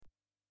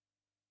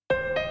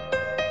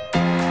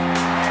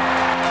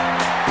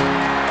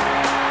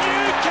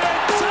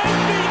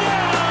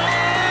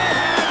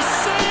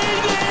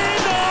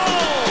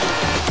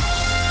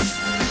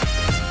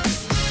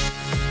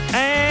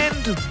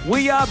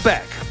We are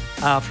back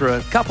after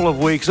a couple of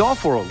weeks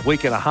off, or a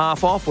week and a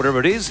half off, whatever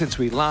it is, since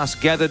we last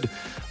gathered.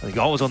 I think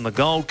I was on the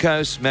Gold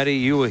Coast. Matty,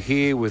 you were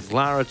here with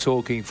Lara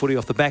talking footy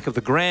off the back of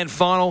the grand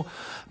final.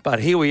 But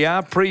here we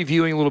are,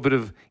 previewing a little bit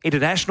of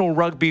international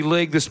rugby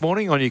league this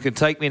morning on You Can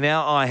Take Me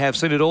Now. I have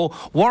seen it all.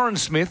 Warren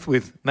Smith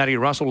with Matty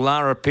Russell.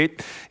 Lara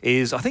Pitt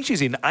I think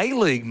she's in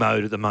A-League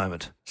mode at the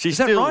moment. Is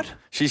that right?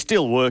 She's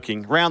still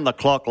working. Round the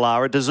clock,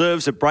 Lara.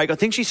 Deserves a break. I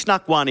think she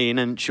snuck one in,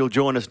 and she'll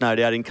join us, no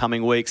doubt, in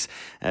coming weeks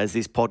as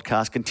this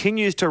podcast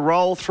continues to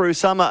roll through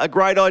summer. A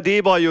great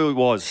idea by you it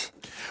was.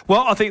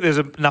 Well, I think there's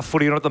enough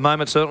footy on at the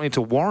moment, certainly,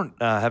 to warrant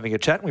having a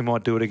chat. We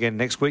might do it again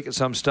next week at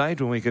some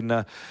stage when we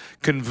can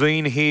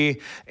convene here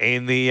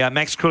in the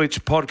Max Krilich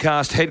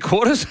podcast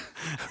headquarters.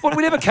 Well,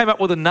 we never came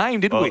up with a name,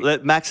 did we?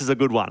 Max is a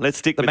good one. Let's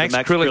stick with the Max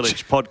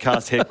Krilich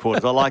podcast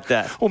headquarters. I like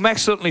that. Well,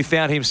 Max certainly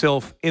found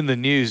himself in the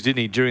news, didn't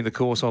he, during the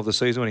course of the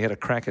season when he had a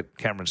crack at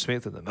Cameron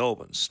Smith and the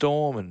Melbourne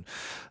Storm.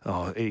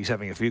 And he's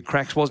having a few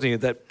cracks,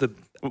 wasn't he,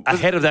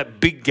 ahead of that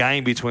big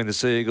game between the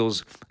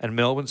Seagulls and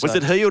Melbourne. Was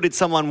it he, or did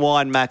someone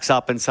wind Max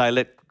up and say,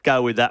 let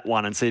go with that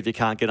one and see if you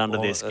can't get under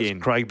their skin?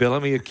 Craig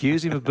Bellamy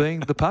accused him of being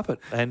the puppet,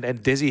 and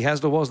Desi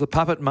Hasler was the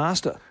puppet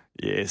master.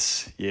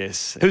 Yes.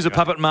 Who's the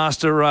puppet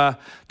master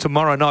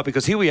tomorrow night?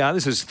 Because here we are.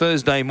 This is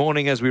Thursday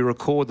morning as we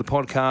record the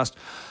podcast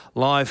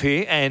live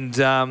here. And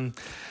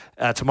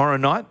tomorrow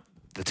night,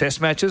 the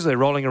test matches, they're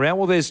rolling around.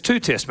 Well, there's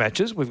two test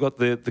matches. We've got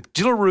the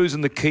Gillaroos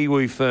and the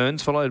Kiwi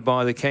Ferns, followed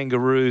by the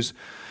Kangaroos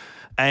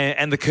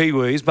and the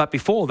Kiwis. But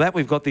before that,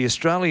 we've got the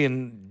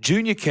Australian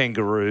junior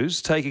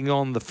Kangaroos taking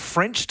on the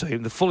French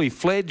team, the fully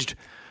fledged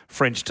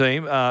French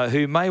team,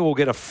 who may well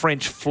get a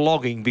French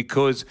flogging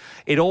because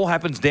it all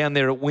happens down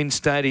there at Wynn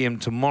Stadium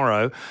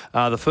tomorrow.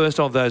 The first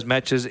of those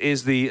matches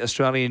is the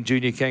Australian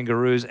junior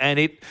Kangaroos, and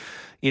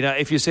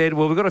if you said,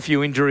 well, we've got a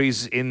few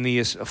injuries in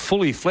the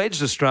fully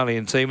fledged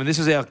Australian team, and this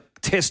is our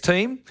test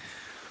team,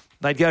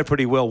 they'd go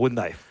pretty well, wouldn't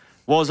they?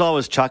 I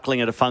was chuckling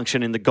at a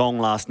function in the Gong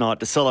last night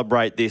to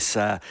celebrate this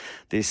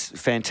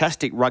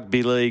fantastic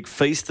rugby league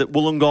feast that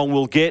Wollongong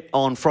will get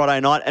on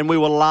Friday night, and we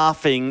were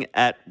laughing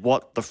at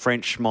what the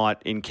French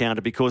might encounter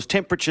because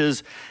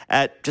temperatures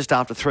at just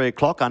after 3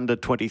 o'clock, under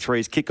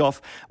 23's kickoff,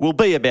 will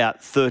be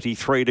about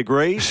 33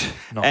 degrees.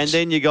 Nice. And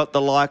then you got the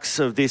likes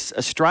of this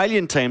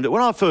Australian team that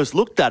when I first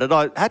looked at it,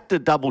 I had to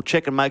double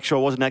check and make sure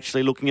I wasn't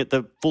actually looking at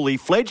the fully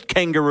fledged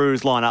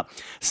Kangaroos lineup.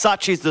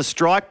 Such is the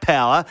strike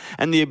power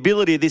and the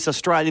ability of this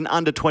Australian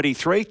under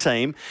 23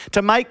 team.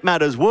 To make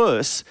matters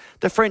worse,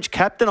 the French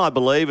captain, I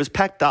believe, has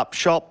packed up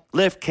shop,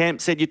 left camp,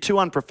 said, you're too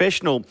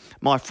unprofessional,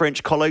 my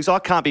French colleagues. I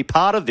can't be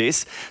part of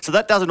this. So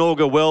that doesn't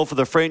augur well for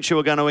the French, who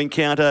are going to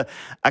encounter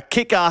a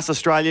kick-ass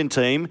Australian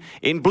team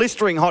in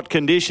blistering hot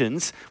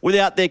conditions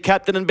without their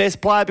captain and best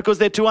player because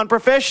they're too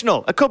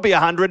unprofessional. It could be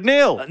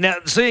 100-0. Now,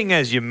 seeing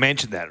as you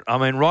mentioned that, I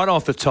mean, right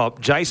off the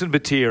top, Jason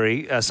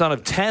Battiri, son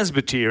of Taz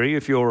Battiri,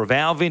 if you're of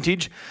our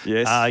vintage,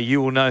 yes,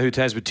 you will know who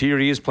Taz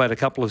Battiri is. Played a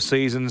couple of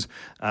seasons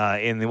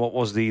in what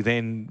was the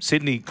then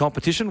Sydney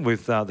competition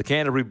with the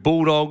Canterbury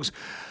Bulldogs.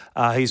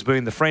 He's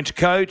been the French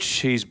coach.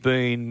 He's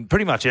been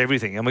pretty much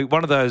everything. I mean,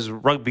 one of those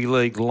rugby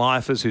league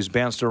lifers who's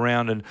bounced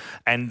around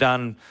and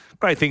done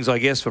great things, I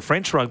guess, for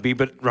French rugby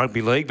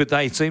league, but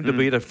they seem to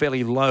be at a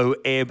fairly low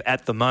ebb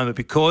at the moment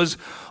because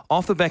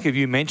off the back of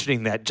you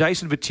mentioning that,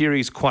 Jason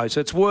Battiri's quote, so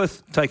it's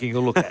worth taking a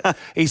look at.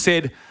 He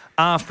said,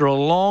 after a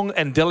long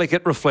and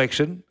delicate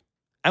reflection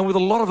and with a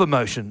lot of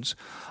emotions,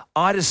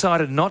 I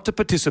decided not to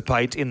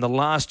participate in the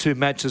last two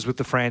matches with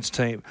the France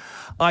team.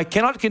 I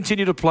cannot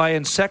continue to play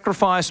and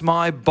sacrifice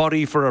my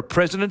body for a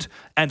president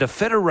and a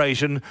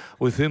federation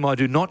with whom I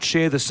do not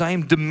share the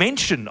same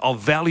dimension of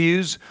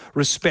values,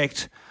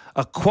 respect,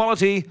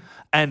 equality,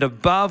 and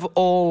above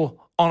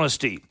all,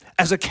 honesty.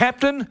 As a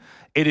captain,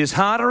 it is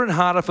harder and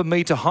harder for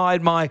me to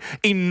hide my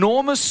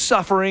enormous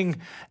suffering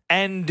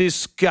and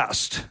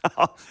disgust.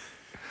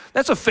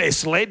 That's a fair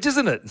sledge,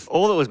 isn't it?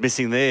 All that was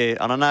missing there,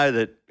 and I know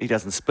that he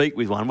doesn't speak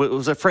with one, it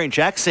was a French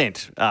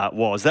accent. That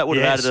would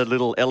have added a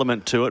little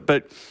element to it.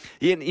 But,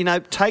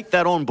 take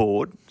that on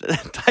board.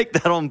 Take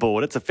that on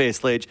board. It's a fair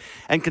sledge.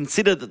 And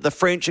consider that the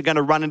French are going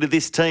to run into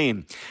this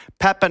team.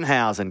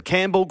 Pappenhausen,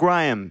 Campbell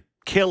Graham,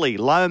 Kelly,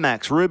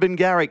 Lomax, Ruben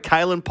Garrick,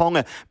 Kalen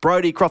Ponga,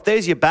 Brodie Croft.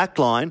 There's your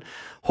backline.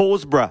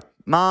 Horsburgh,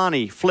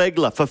 Marnie,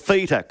 Flegler,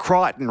 Fafita,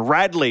 Crichton,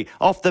 Radley,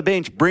 off the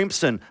bench,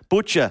 Brimson,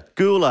 Butcher,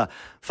 Gula,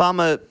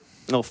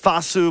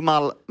 Fasu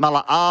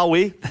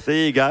Malaawi. There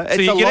you go. So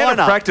you get out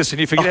of practice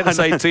and you forget to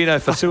say Tino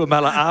Fasu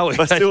Malaawi.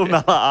 Fasu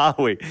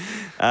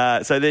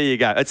Malaawi. So there you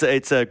go.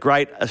 It's a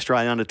great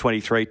Australian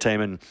under-23 team,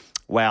 and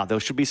wow, there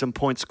should be some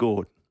points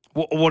scored.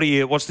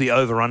 What's the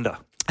over-under?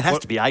 It has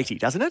to be 80,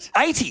 doesn't it?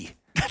 80?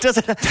 Does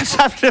it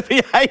have to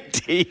be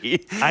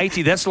 80?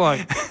 80, that's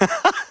like...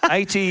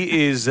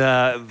 80 is,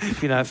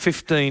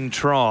 15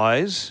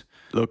 tries.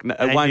 Look,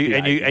 it won't be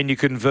 80. And you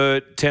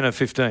convert 10 or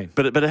 15.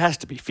 But it has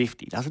to be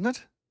 50, doesn't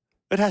it?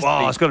 It has to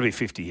be. It's got to be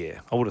 50,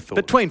 yeah. I would have thought.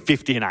 Between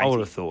 50 and 80. I would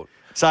have thought.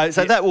 So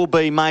that will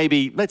be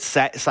maybe, let's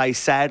say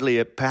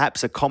sadly,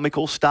 perhaps a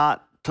comical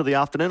start to the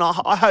afternoon.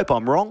 I hope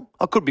I'm wrong.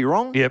 I could be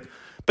wrong. Yep.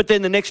 But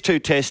then the next two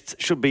tests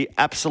should be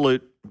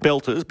absolute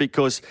belters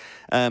because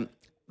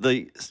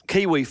the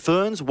Kiwi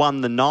Ferns won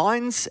the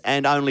nines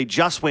and only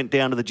just went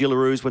down to the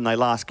Jillaroos when they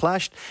last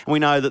clashed. And we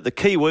know that the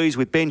Kiwis,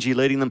 with Benji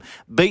leading them,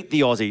 beat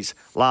the Aussies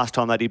last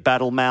time they did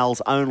battle. Mal's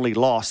only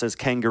loss as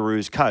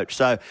Kangaroos coach.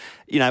 So,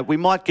 we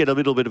might get a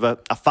little bit of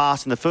a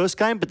fast in the first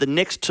game, but the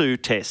next two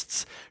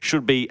tests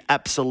should be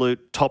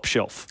absolute top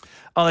shelf.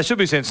 Oh, they should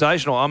be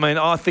sensational. I mean,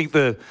 I think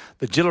the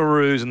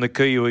Jillaroos and the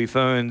Kiwi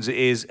Ferns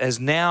has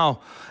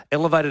now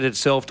elevated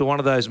itself to one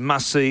of those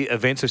must-see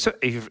events.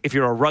 If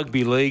you're a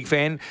rugby league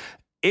fan,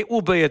 it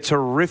will be a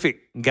terrific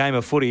game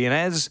of footy. And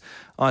as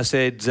I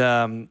said,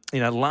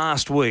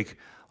 last week,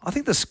 I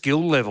think the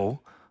skill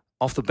level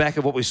off the back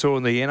of what we saw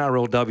in the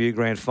NRLW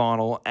Grand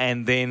Final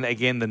and then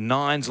again the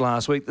nines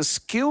last week, the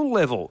skill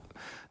level,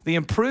 the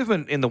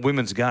improvement in the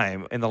women's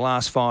game in the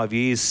last 5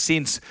 years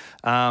since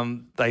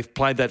they've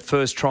played that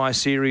first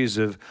tri-series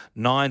of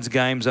nines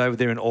games over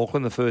there in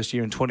Auckland, the first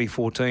year in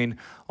 2014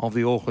 of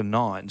the Auckland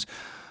Nines.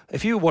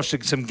 If you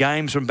watched some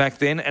games from back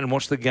then and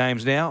watch the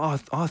games now,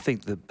 I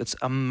think that it's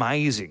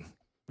amazing,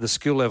 the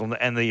skill level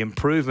and the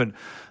improvement,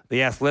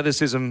 the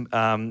athleticism.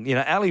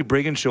 Ali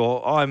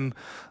Brigginshaw,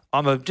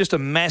 I'm just a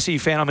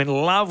massive fan. I'm in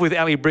love with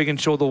Ali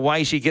Brigginshaw, the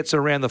way she gets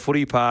around the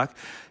footy park.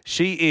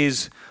 She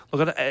is,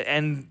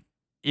 and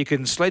you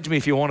can sledge me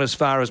if you want as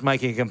far as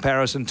making a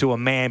comparison to a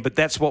man, but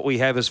that's what we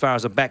have as far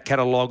as a back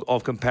catalogue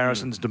of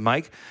comparisons to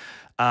make.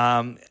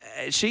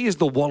 She is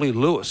the Wally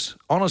Lewis.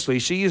 Honestly,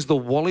 she is the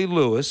Wally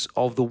Lewis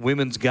of the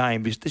women's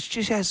game. She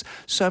just has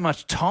so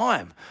much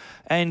time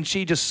and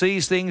she just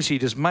sees things. She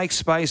just makes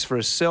space for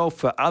herself,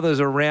 for others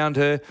around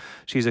her.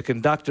 She's a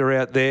conductor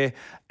out there.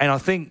 And I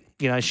think,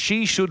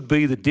 she should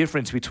be the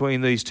difference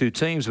between these two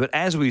teams. But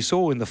as we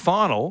saw in the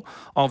final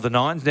of the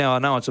nines, now I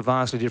know it's a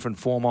vastly different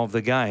form of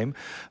the game,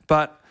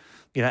 but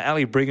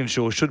Ali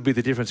Brigginshaw should be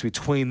the difference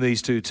between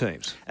these two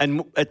teams.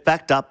 And it's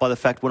backed up by the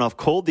fact when I've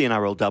called the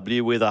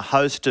NRLW with a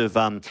host of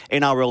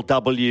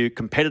NRLW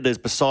competitors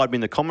beside me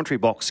in the commentary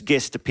box,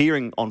 guests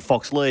appearing on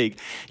Fox League,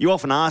 you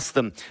often ask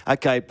them,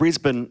 okay,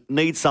 Brisbane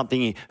needs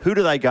something here. Who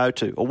do they go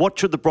to? Or what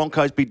should the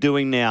Broncos be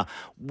doing now?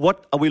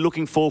 What are we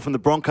looking for from the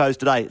Broncos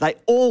today? They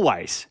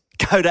always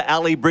go to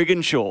Ali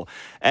Brigginshaw.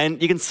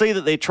 And you can see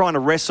that they're trying to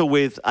wrestle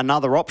with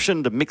another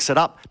option to mix it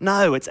up.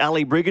 No, it's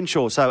Ali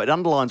Brigginshaw. So it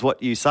underlines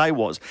what you say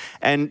was.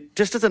 And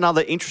just as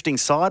another interesting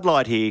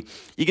sidelight here,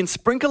 you can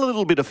sprinkle a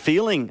little bit of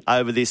feeling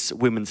over this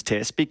women's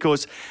test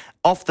because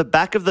off the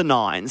back of the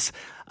nines,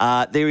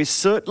 there is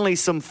certainly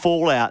some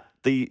fallout.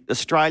 The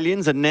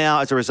Australians and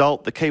now, as a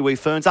result, the Kiwi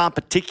Ferns aren't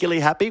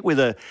particularly happy with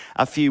a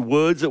few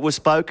words that were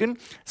spoken,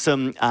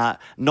 some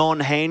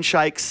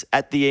non-handshakes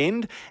at the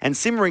end. And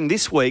simmering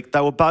this week, they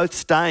were both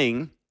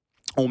staying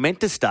or meant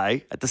to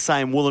stay at the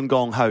same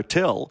Wollongong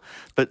hotel,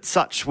 but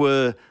such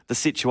was the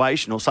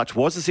situation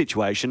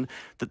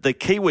that the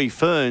Kiwi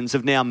Ferns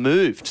have now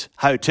moved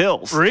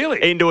hotels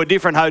into a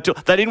different hotel.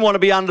 They didn't want to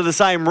be under the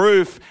same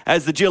roof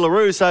as the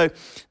Jillaroos, so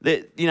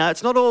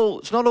it's not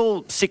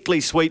all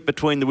sickly sweet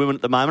between the women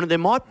at the moment. There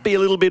might be a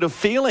little bit of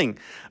feeling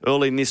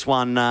early in this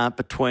one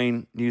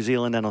between New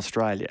Zealand and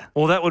Australia.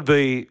 Well, that would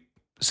be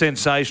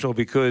sensational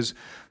because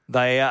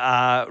they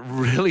are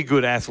really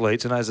good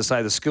athletes, and as I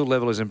say, the skill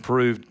level has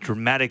improved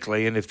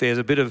dramatically. And if there's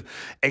a bit of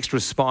extra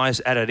spice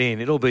added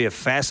in, it'll be a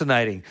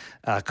fascinating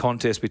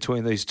contest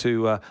between these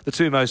two, the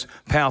two most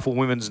powerful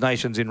women's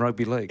nations in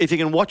rugby league. If you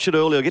can watch it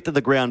early or get to the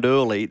ground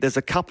early, there's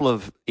a couple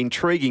of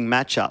intriguing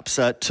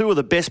matchups. Two of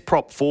the best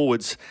prop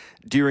forwards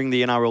during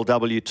the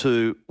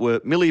NRLW2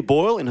 were Millie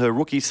Boyle in her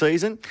rookie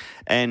season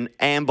and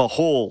Amber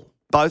Hall,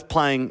 both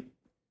playing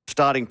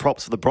starting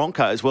props for the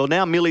Broncos. Well,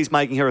 now Millie's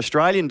making her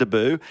Australian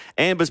debut.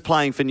 Amber's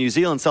playing for New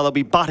Zealand, so they'll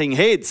be butting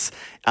heads.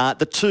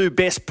 The two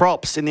best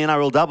props in the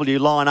NRLW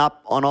line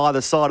up on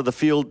either side of the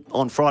field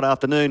on Friday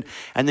afternoon.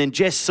 And then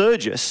Jess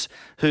Surgis,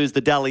 who's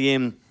the Dally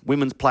M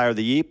Women's Player of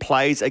the Year,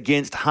 plays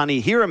against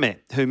Honey Hiramet,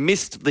 who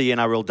missed the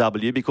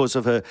NRLW because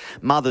of her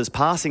mother's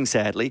passing,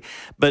 sadly.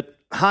 But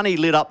Honey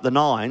lit up the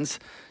nines.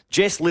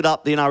 Jess lit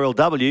up the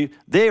NRLW.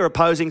 They're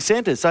opposing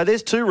centres. So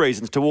there's two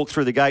reasons to walk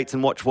through the gates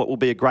and watch what will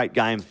be a great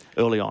game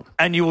early on.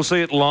 And you will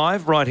see it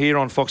live right here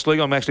on Fox League.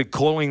 I'm actually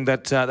calling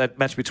that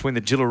match between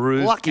the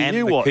Jillaroos and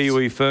the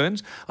Kiwi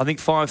Ferns. I think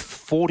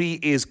 5:40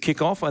 is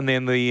kickoff, and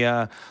then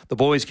the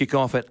boys kick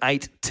off at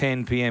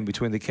 8:10 p.m.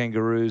 between the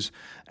Kangaroos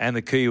and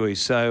the Kiwis.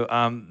 So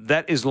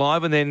that is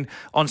live. And then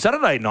on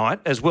Saturday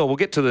night as well, we'll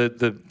get to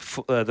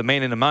the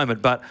men in a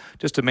moment, but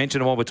just to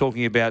mention while we're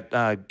talking about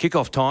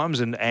kickoff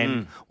times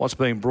and what's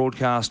being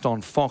broadcast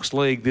on Fox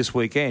League this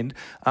weekend,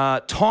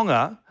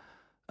 Tonga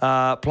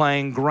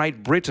playing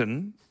Great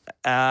Britain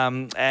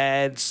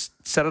at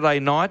Saturday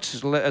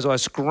night. As I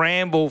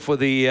scramble for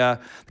the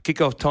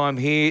kickoff time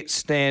here,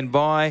 stand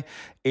by.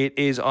 It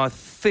is, I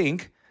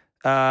think,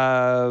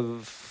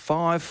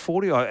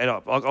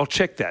 5:40. I'll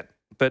check that.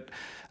 But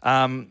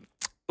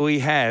we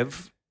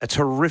have a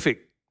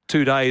terrific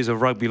 2 days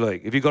of rugby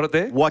league. Have you got it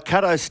there?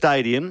 Waikato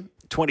Stadium,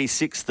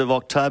 26th of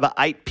October,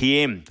 8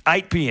 p.m.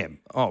 8 p.m.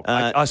 Oh,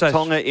 I say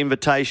Tonga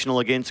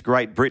Invitational against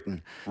Great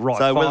Britain. Right.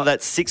 So whether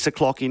that's 6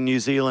 o'clock in New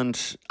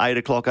Zealand, 8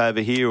 o'clock over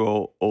here,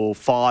 or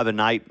 5 and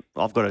 8,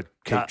 I've got to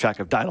keep track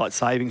of daylight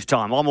savings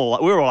time.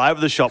 We're all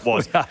over the shop,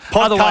 was.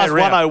 Podcast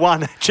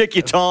 101. Check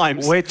your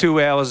times. We're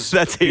 2 hours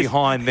That's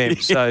behind them.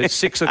 So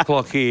 6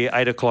 o'clock here,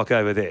 8 o'clock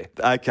over there.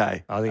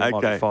 Okay. I think it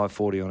might be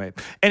 5:40 on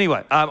it.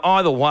 Anyway,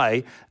 either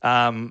way,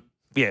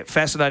 yeah,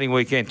 fascinating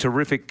weekend.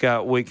 Terrific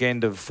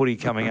weekend of footy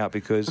coming up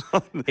because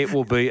it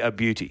will be a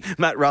beauty.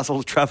 Matt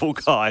Russell's travel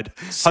guide.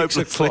 6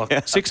 o'clock.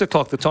 6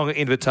 o'clock, the Tonga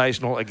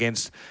Invitational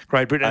against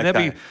Great Britain. And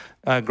there'll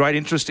be great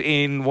interest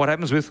in what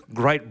happens with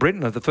Great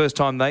Britain. The first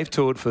time they've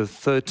toured for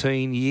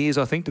 13 years,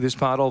 I think, to this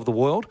part of the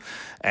world.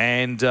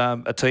 And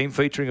a team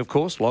featuring, of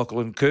course,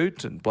 Lachlan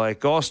Coote and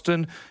Blake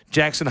Austin.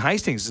 Jackson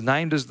Hastings is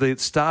named as the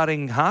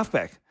starting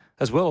halfback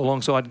as well,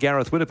 alongside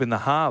Gareth Widdop in the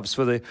halves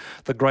for the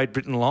Great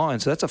Britain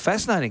Lions. So that's a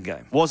fascinating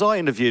game. I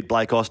interviewed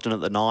Blake Austin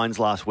at the Nines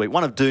last week,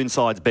 one of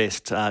Doonside's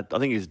best. I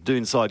think he was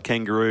Doonside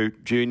Kangaroo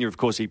Junior. Of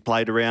course, he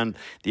played around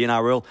the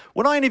NRL.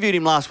 When I interviewed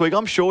him last week,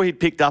 I'm sure he'd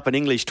picked up an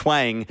English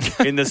twang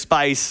in the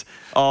space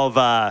of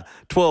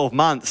 12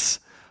 months.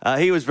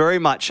 He was very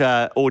much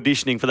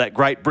auditioning for that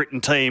Great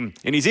Britain team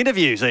in his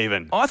interviews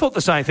even. I thought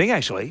the same thing,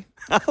 actually.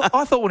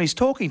 I thought when he's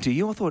talking to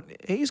you, I thought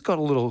he's got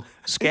a little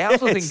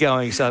scouser thing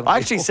going suddenly. I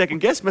actually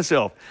second-guessed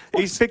myself.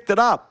 He's picked it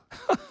up.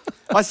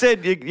 I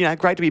said,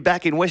 great to be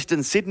back in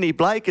Western Sydney,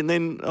 Blake, and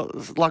then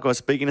like I was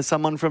speaking to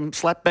someone from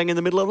slap bang in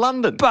the middle of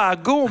London.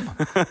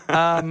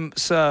 Bagum.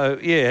 So,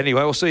 yeah,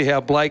 anyway, we'll see how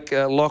Blake,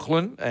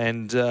 Lachlan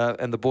and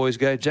the boys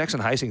go.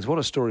 Jackson Hastings, what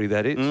a story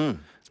that is.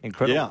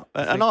 Incredible.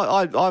 Yeah, and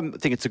I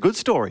think it's a good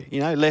story.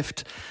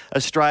 Left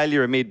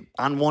Australia amid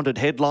unwanted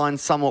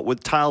headlines, somewhat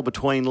with tail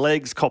between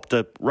legs, copped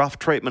a rough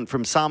treatment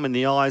from some in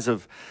the eyes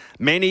of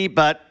many,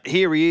 but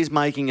here he is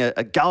making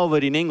a go of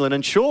it in England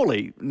and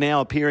surely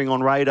now appearing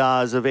on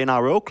radars of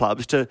NRL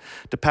clubs to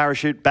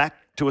parachute back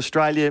to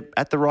Australia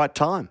at the right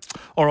time.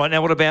 All right,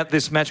 now what about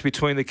this match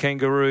between the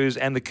Kangaroos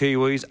and the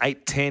Kiwis?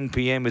 8:10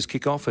 p.m. is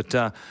kick-off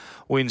at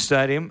WIN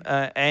Stadium.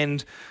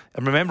 And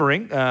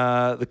remembering,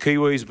 the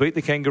Kiwis beat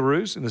the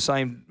Kangaroos in the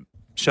same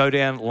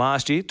showdown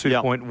last year,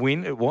 2-point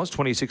win it was,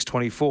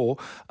 26-24.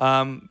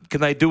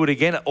 Can they do it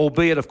again?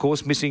 Albeit, of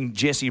course, missing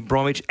Jesse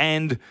Bromwich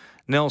and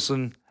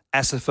Nelson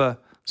Asafa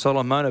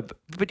Solomona.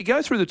 But you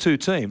go through the two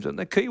teams, and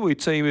the Kiwi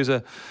team is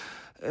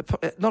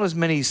not as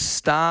many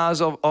stars,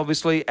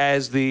 obviously,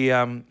 as the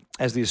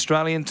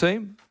Australian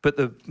team, but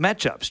the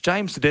matchups,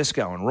 James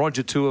Tedesco and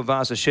Roger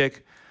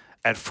Tuivasa-Sheck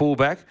at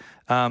fullback.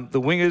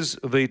 The wingers,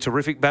 the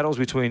terrific battles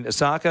between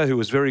Osaka, who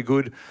was very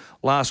good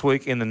last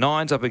week in the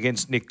Nines, up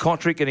against Nick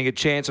Cotric, getting a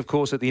chance, of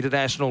course, at the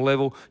international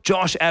level.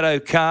 Josh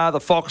Addo-Carr, the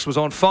Fox, was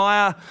on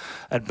fire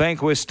at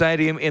Bankwest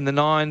Stadium in the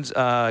Nines.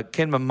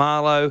 Ken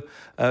Mamalo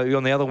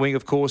on the other wing,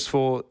 of course,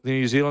 for the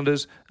New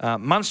Zealanders.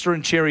 Munster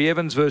and Cherry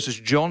Evans versus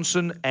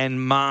Johnson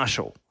and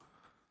Marshall.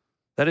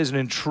 That is an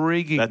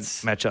intriguing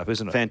matchup,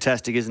 isn't it?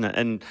 Fantastic, isn't it?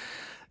 And,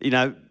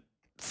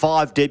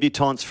 5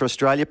 debutants for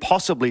Australia,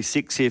 possibly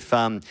 6 if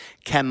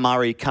Cam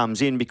Murray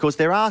comes in, because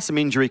there are some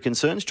injury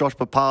concerns. Josh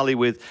Papali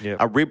with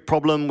a rib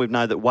problem. We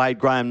know that Wade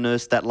Graham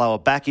nursed that lower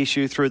back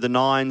issue through the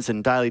Nines,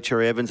 and Daly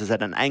Cherry Evans has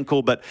had an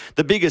ankle. But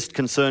the biggest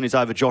concern is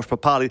over Josh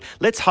Papali.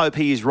 Let's hope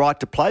he is right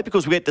to play,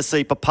 because we get to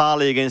see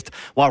Papali against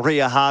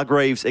Waria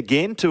Hargreaves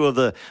again, 2 of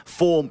the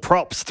form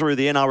props through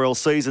the NRL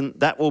season.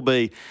 That will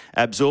be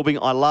absorbing.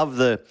 I love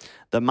the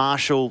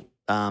Marshall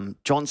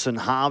Johnson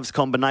halves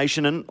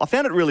combination, and I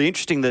found it really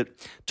interesting that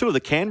 2 of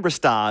the Canberra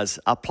stars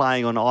are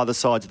playing on either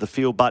sides of the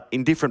field but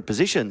in different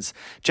positions.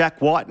 Jack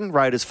Whiten,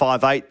 Raiders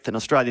 5'8", an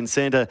Australian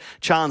centre.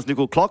 Charles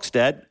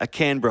Nickel-Klokstad, a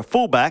Canberra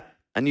fullback,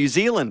 a New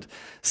Zealand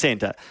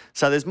centre.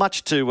 So there's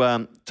much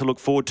to look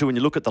forward to when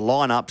you look at the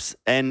lineups.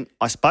 And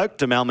I spoke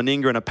to Mal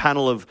Meninga and a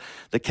panel of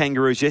the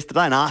Kangaroos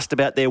yesterday and asked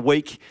about their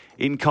week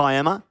in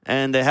Kiama,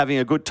 and they're having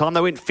a good time.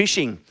 They went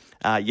fishing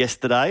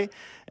yesterday.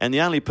 And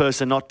the only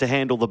person not to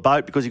handle the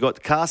boat because he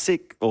got car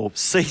sick or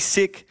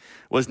seasick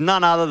was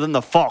none other than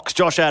the Fox,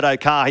 Josh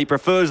Addo-Carr. He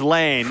prefers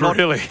land.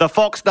 Really? The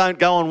Fox don't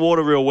go on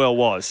water real well,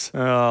 was.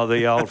 Oh,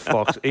 the old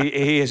Fox.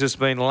 he has just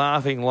been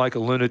laughing like a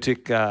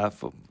lunatic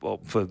for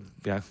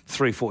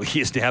 3-4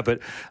 years now, but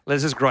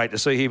this is great to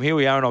see him. Here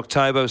we are in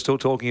October, still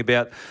talking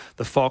about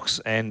the Fox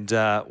and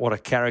what a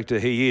character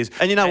he is.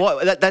 And you know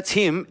what? That's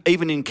him,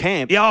 even in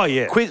camp. Yeah, oh,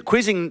 yeah.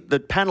 Quizzing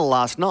the panel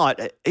last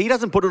night, he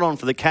doesn't put it on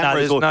for the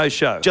cameras. No, there's no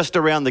show. Just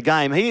around the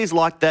game. He is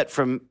like that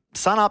from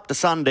sun up to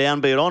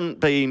sundown,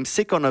 be him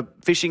sick on a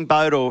fishing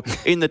boat or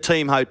in the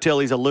team hotel.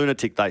 He's a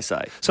lunatic, they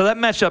say. So that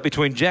matchup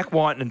between Jack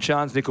Whiten and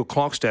Charles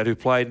Nickel-Klokstad, who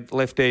played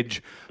left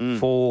edge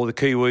for the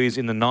Kiwis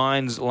in the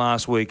Nines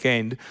last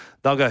weekend,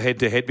 they'll go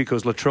head-to-head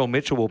because Latrell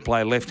Mitchell will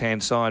play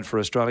left-hand side for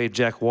Australia.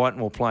 Jack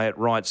Whiten will play at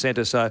right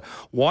centre. So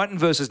Whiten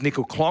versus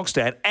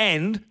Nickel-Klokstad.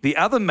 And the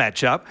other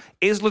matchup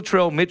is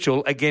Latrell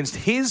Mitchell against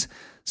his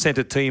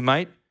centre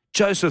teammate,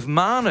 Joseph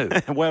Manu.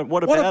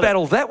 what a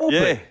battle that will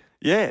be.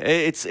 Yeah,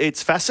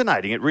 it's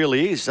fascinating. It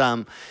really is.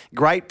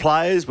 Great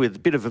players with a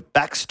bit of a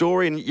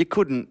backstory, and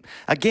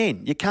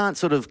you can't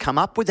sort of come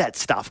up with that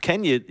stuff,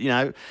 can you? You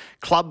know,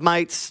 club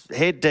mates,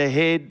 head to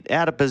head,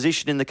 out of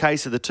position in the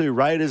case of the two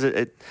Raiders.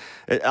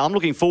 I'm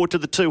looking forward to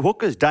the two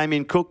hookers,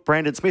 Damien Cook,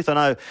 Brandon Smith.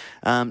 I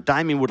know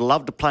Damien would have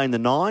loved to play in the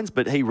Nines,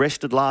 but he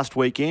rested last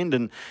weekend,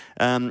 and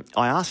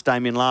I asked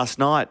Damien last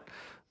night,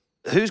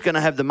 who's going to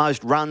have the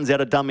most runs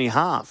out of dummy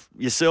half,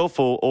 yourself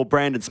or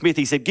Brandon Smith?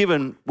 He said,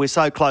 given we're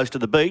so close to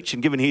the beach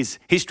and given his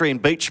history in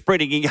beach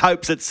sprinting, he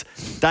hopes it's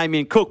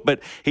Damien Cook.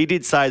 But he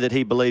did say that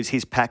he believes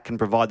his pack can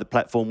provide the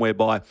platform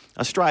whereby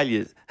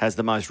Australia has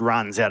the most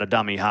runs out of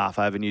dummy half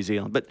over New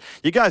Zealand. But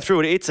you go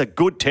through it, it's a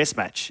good test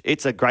match.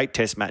 It's a great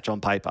test match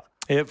on paper.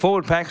 Yeah,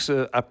 forward packs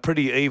are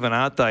pretty even,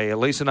 aren't they?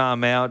 Elisa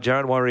Narmau,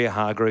 Jared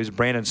Warrior-Hargreaves,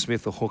 Brandon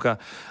Smith, the hooker.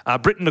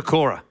 Britton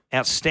Nakora,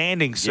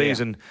 outstanding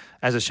season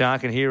as a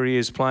Shark, and here he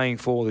is playing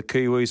for the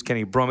Kiwis.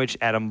 Kenny Bromwich,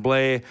 Adam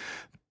Blair.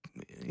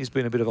 He's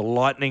been a bit of a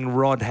lightning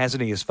rod,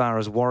 hasn't he, as far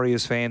as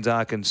Warriors fans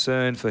are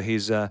concerned, for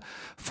his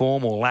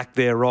form or lack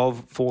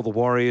thereof for the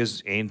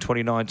Warriors in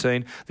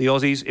 2019. The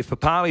Aussies, if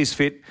Papali's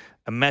fit,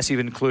 a massive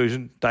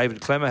inclusion.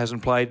 David Klemmer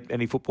hasn't played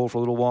any football for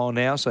a little while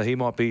now, so he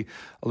might be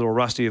a little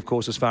rusty, of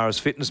course, as far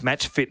as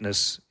match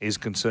fitness is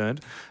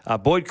concerned.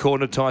 Boyd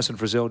Cordner, Tyson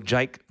Frizzell,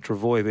 Jake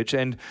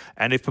Travojevic.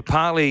 And if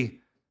Papali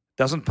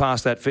doesn't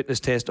pass that fitness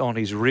test on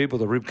his rib or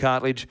the rib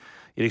cartilage,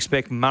 you'd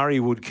expect Murray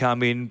would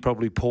come in.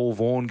 Probably Paul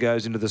Vaughan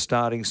goes into the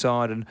starting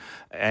side,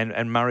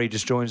 and Murray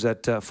just joins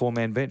that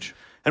four-man bench.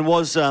 And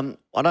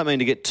I don't mean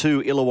to get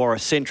too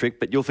Illawarra-centric,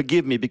 but you'll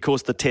forgive me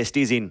because the test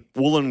is in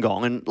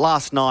Wollongong. And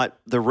last night,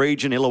 the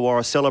region,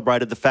 Illawarra,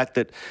 celebrated the fact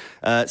that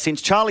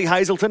since Charlie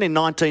Hazelton in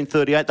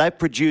 1938, they've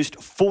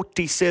produced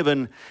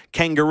 47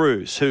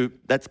 Kangaroos,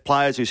 that's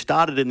players who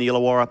started in the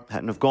Illawarra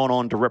and have gone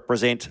on to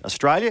represent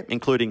Australia,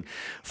 including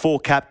 4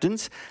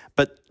 captains.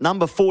 But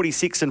number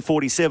 46 and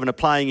 47 are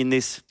playing in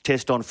this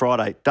test on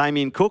Friday.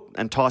 Damien Cook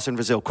and Tyson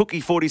Frizzell.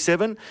 Cookie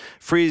 47,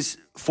 Frizz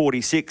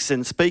 46.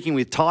 And speaking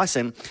with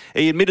Tyson,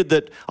 he admitted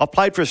that I've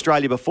played for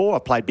Australia before,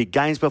 I've played big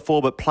games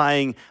before, but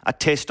playing a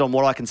test on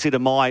what I consider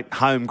my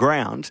home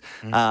ground,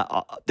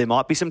 there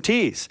might be some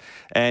tears.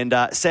 And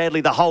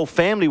sadly, the whole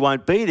family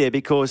won't be there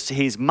because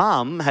his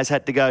mum has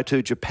had to go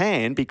to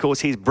Japan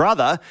because his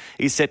brother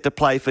is set to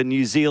play for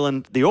New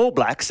Zealand, the All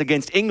Blacks,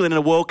 against England in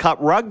a World Cup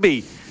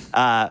rugby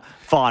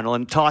final.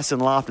 And Tyson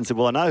laughed and said,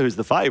 well, I know who's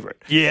the favourite.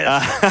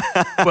 Yeah.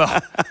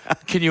 Well,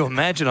 can you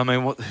imagine? I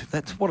mean,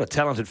 what a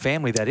talented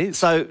family that is.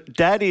 So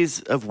Dad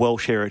is of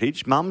Welsh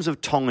heritage, Mum's of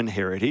Tongan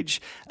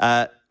heritage.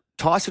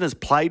 Tyson has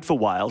played for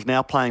Wales,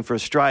 now playing for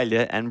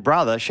Australia, and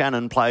brother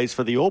Shannon plays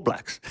for the All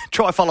Blacks.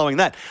 Try following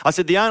that. I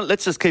said,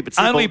 let's just keep it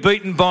simple. Only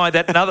beaten by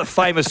that another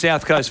famous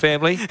South Coast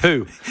family.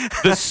 Who?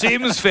 The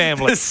Sims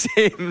family. The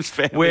Sims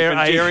family from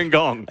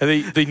Gerringong.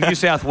 The New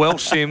South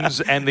Welsh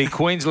Sims and the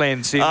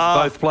Queensland Sims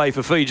both play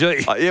for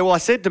Fiji. Yeah, well, I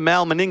said to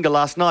Mal Meninga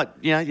last night,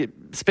 you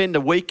spend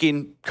a week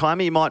in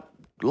Kaima, you might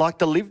like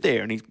to live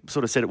there, and he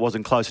sort of said it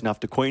wasn't close enough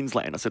to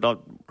Queensland. I said, I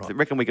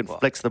reckon we can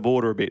flex the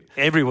border a bit.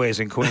 Everywhere's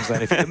in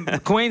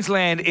Queensland.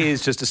 Queensland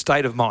is just a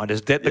state of mind,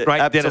 as the great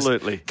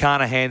absolutely. Dennis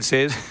Carnahan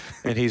says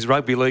in his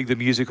Rugby League, the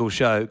musical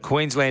show.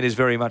 Queensland is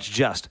very much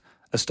just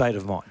a state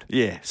of mind.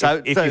 Yeah.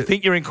 So if you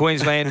think you're in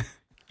Queensland,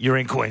 you're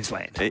in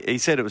Queensland. He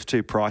said it was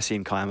too pricey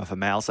in Kiama for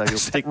Mal, so he'll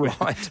stick with,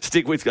 I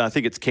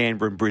think it's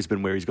Canberra and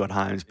Brisbane where he's got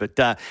homes. But,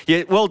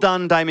 well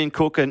done, Damien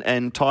Cook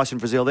and Tyson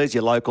Frizzell. There's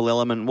your local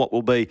element. What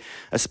will be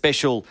a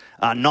special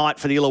night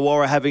for the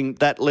Illawarra, having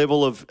that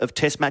level of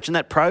test match and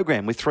that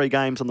program with 3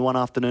 games on the one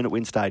afternoon at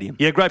WIN Stadium.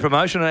 Yeah, great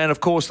promotion. And,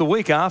 of course, the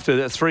week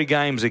after, 3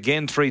 games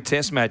again, 3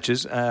 test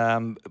matches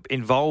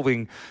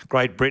involving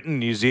Great Britain,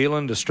 New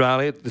Zealand,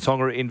 Australia, the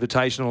Tonga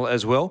Invitational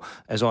as well,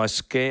 as I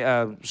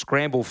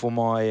scramble for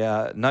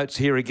my notes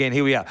here again.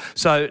 Here we are.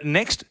 So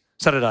next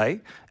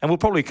Saturday, and we'll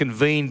probably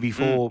convene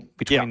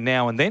between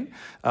now and then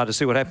to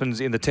see what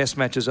happens in the test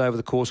matches over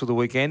the course of the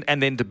weekend,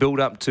 and then to build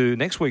up to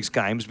next week's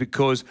games,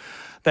 because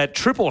that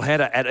triple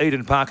header at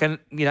Eden Park, and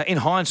in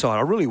hindsight,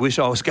 I really wish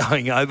I was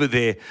going over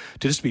there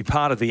to just be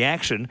part of the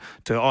action,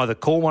 to either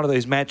call one of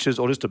these matches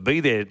or just to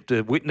be there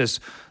to witness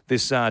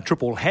this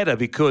triple header,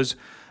 because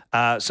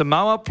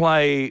Samoa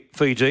play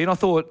Fiji, and I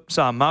thought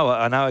Samoa,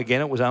 I know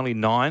again it was only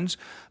 9s,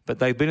 but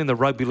they've been in the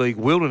rugby league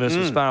wilderness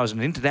as far as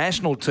an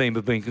international team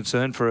have been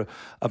concerned for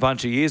a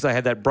bunch of years. They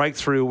had that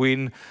breakthrough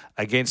win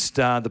against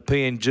the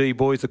PNG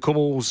boys, the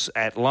Kummels,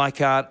 at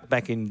Leichhardt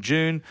back in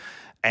June.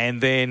 And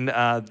then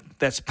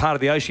that's part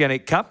of the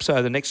Oceanic Cup.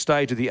 So the next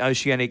stage of the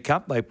Oceanic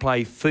Cup, they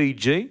play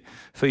Fiji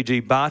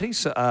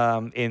Barties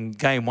in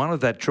game 1 of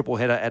that triple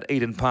header at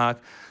Eden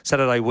Park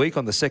Saturday week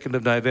on the 2nd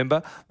of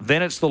November.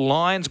 Then it's the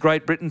Lions,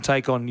 Great Britain,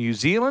 take on New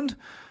Zealand.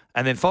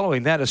 And then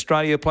following that,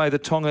 Australia play the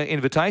Tonga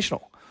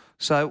Invitational.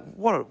 So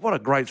what a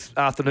great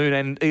afternoon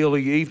and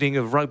early evening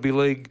of rugby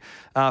league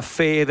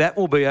fare that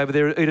will be over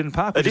there at Eden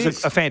Park, which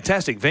is a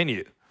fantastic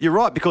venue. You're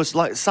right, because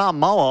like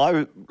Samoa,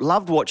 I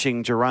loved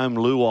watching Jerome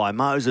Luai,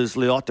 Moses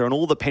Leota, and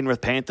all the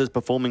Penrith Panthers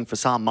performing for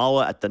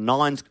Samoa at the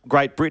Nines.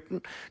 Great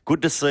Britain.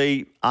 Good to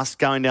see us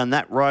going down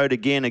that road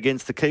again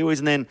against the Kiwis,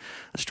 and then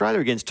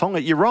Australia against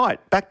Tonga. You're right,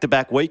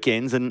 back-to-back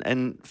weekends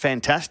and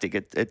fantastic.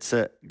 It's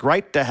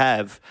great to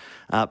have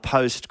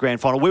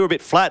post-grand final. We were a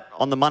bit flat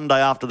on the Monday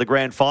after the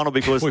grand final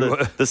because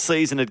the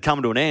season had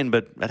come to an end,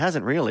 but it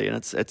hasn't really, and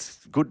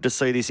it's good to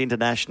see this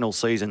international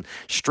season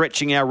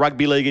stretching our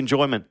rugby league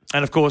enjoyment.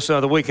 And, of course,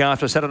 the week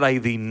after, Saturday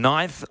the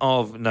 9th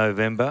of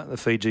November, the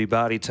Fiji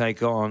Bari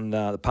take on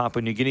the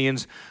Papua New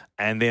Guineans,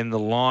 and then the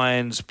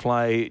Lions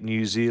play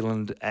New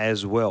Zealand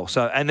as well.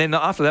 So, and then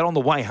after that, on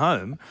the way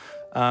home,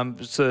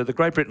 so the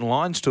Great Britain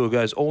Lions tour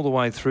goes all the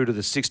way through to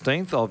the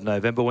 16th of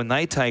November when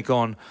they take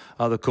on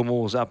the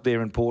Comores up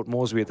there in Port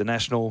Moresby at the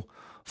National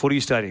Footy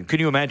Stadium. Can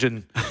you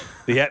imagine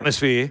the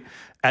atmosphere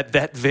at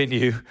that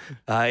venue?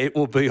 It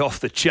will be off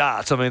the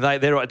charts. I mean,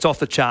 it's off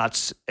the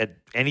charts at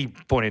any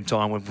point in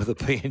time when the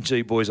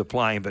PNG boys are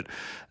playing, but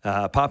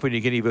Papua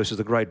New Guinea versus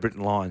the Great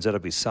Britain Lions, that'll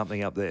be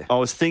something up there. I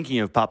was thinking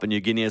of Papua New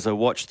Guinea as I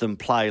watched them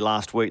play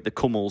last week, the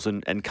Kumals,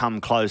 and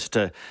come close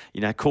to,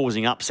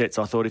 causing upsets.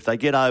 I thought if they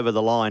get over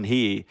the line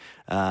here,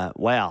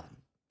 wow,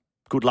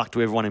 good luck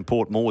to everyone in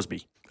Port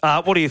Moresby.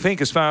 What do you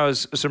think as far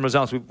as some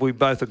results? We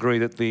both agree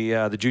that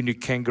the junior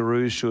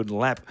Kangaroos should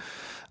lap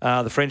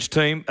the French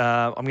team.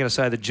 I'm going to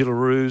say the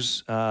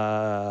Gillaroos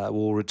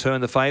will return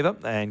the favour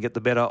and get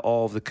the better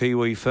of the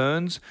Kiwi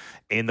Ferns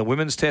in the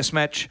women's test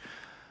match.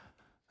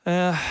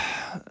 And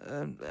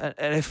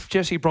if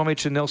Jesse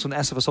Bromwich and Nelson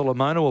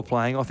Asafa-Solomona were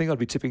playing, I think I'd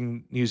be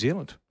tipping New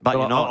Zealand. But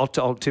you're not.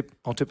 I'll tip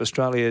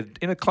Australia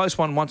in a close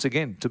one once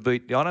again to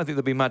beat. I don't think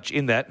there'll be much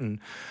in that. And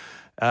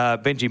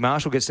Benji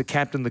Marshall gets to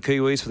captain the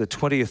Kiwis for the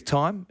 20th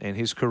time in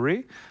his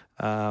career,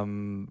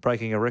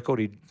 breaking a record.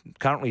 He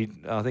currently,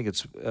 I think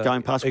it's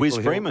going past Wiz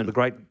Freeman, the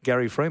great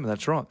Gary Freeman.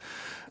 That's right.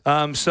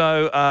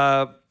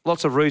 So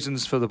lots of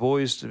reasons for the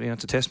boys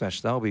to test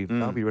match. They'll be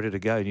ready to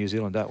go. New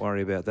Zealand, don't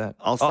worry about that.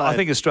 I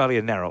think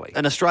Australia narrowly.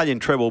 An Australian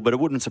treble, but it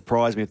wouldn't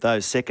surprise me if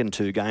those second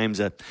two games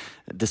are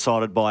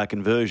decided by a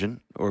conversion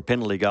or a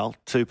penalty goal.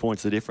 2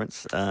 points the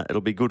difference.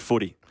 It'll be good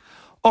footy.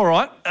 All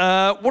right.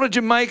 What did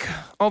you make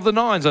of the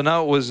Nines? I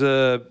know it was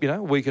a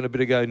week and a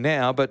bit ago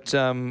now, but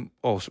no,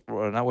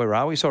 where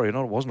are we? Sorry,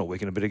 no, it wasn't a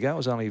week and a bit ago. It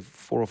was only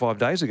 4 or 5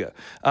 days ago.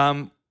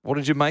 What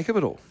did you make of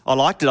it all? I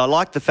liked it. I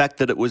liked the fact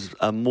that it was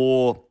a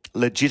more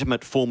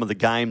legitimate form of the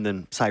game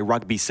than, say,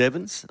 rugby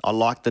sevens. I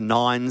liked the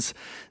Nines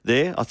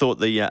there. I thought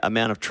the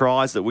amount of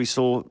tries that we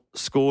saw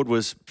scored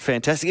was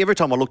fantastic. Every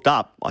time I looked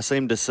up, I was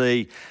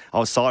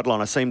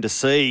sidelined, I seemed to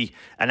see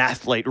an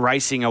athlete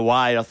racing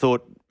away. I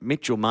thought,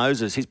 Mitchell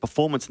Moses, his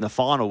performance in the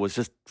final was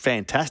just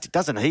fantastic.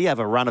 Doesn't he have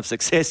a run of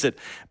success at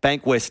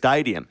Bankwest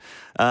Stadium?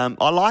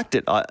 I liked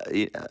it.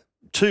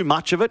 Too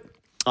much of it.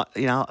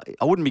 I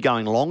wouldn't be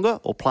going longer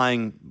or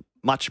playing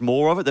much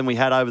more of it than we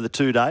had over the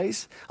 2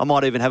 days. I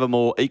might even have a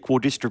more equal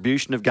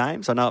distribution of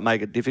games. I know it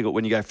makes it difficult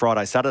when you go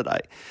Friday, Saturday.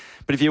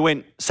 But if you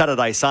went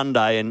Saturday,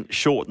 Sunday and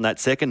shorten that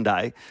second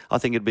day, I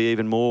think it'd be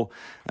even more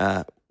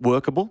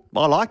workable.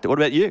 I liked it. What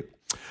about you?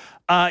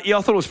 Yeah,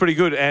 I thought it was pretty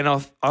good, and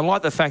I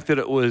like the fact that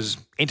it was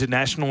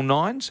international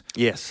nines.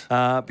 Yes.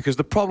 Because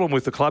the problem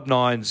with the club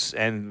nines,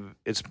 and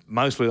it's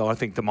mostly, I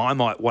think, the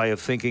my way of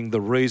thinking,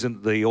 the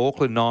reason the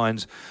Auckland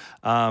Nines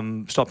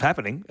stopped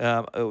happening.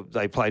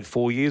 They played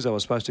 4 years. They were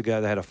supposed to go.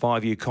 They had a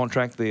 5-year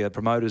contract, the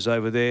promoters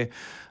over there,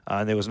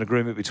 and there was an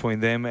agreement between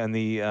them and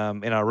the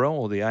NRL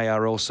or the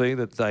ARLC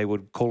that they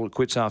would call it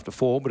quits after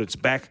 4, but it's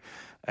back,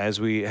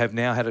 as we have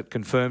now had it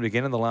confirmed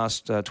again in the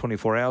last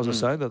 24 hours or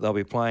so, that they'll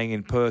be playing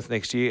in Perth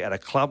next year at a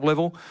club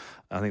level,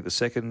 I think the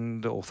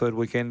second or third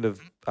weekend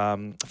of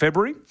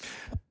February.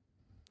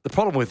 The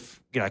problem with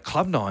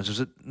club nines was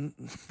that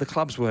the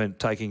clubs weren't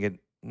taking it,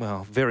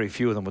 well, very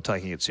few of them were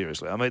taking it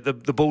seriously. I mean, the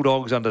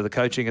Bulldogs under the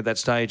coaching at that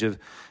stage of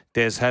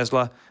Des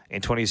Hasler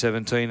in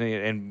 2017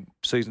 and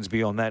seasons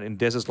beyond that, in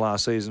Des's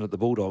last season at the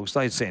Bulldogs,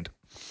 they sent,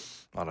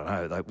 I don't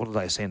know, what did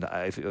they send?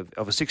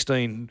 Of a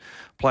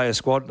 16-player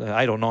squad,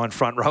 8 or 9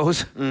 front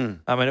rowers. I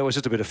mean, it was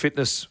just a bit of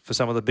fitness for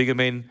some of the bigger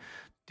men.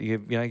 You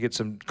get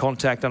some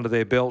contact under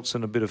their belts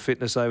and a bit of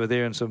fitness over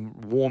there and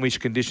some warmish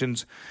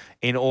conditions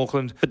in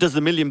Auckland. But does the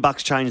 $1 million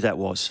change that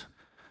was?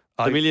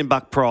 The $1 million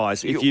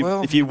prize.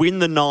 If you win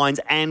the Nines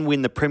and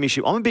win the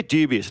premiership, I'm a bit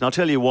dubious, and I'll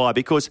tell you why.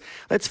 Because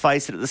let's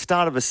face it, at the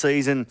start of a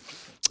season,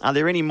 are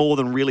there any more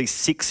than really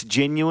 6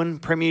 genuine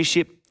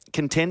premiership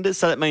contenders?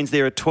 So that means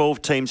there are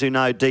 12 teams who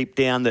know deep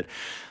down that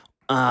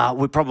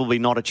we're probably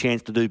not a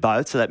chance to do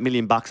both. So that $1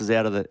 million is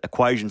out of the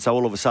equation. So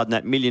all of a sudden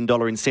that $1 million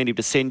incentive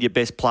to send your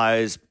best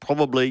players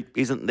probably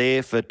isn't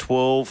there for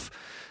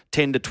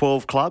 10 to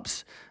 12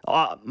 clubs.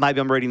 Maybe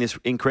I'm reading this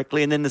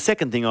incorrectly. And then the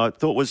second thing I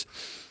thought was,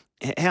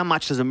 how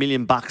much does $1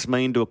 million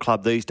mean to a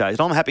club these days? And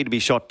I'm happy to be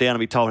shot down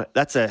and be told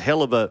that's a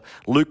hell of a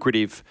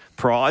lucrative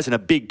prize and a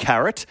big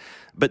carrot.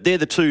 But they're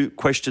the two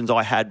questions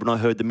I had when I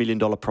heard the $1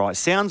 million prize.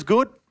 Sounds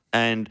good,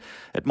 and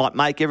it might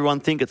make everyone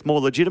think it's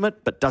more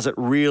legitimate, but does it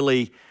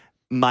really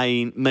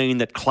mean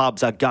that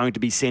clubs are going to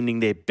be sending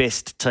their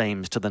best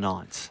teams to the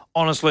Nines?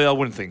 Honestly, I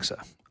wouldn't think so.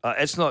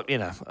 It's not,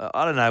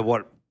 I don't know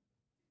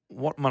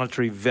what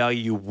monetary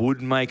value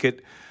would make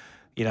it,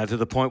 to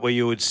the point where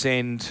you would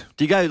send...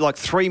 Do you go like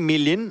 $3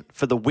 million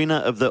for the winner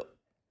of the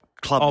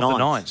Club Nines? The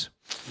Nines.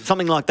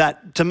 Something like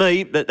that. To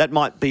me, that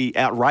might be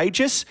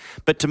outrageous,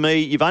 but to me,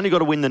 you've only got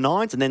to win the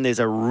Nines and then there's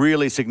a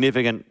really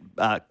significant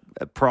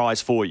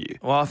prize for you.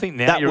 Well, I think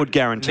now that would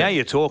guarantee. Now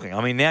you're talking.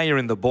 I mean, now you're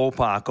in the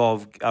ballpark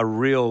of a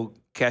real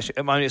cash.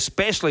 I mean,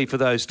 especially for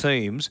those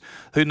teams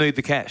who need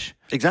the cash.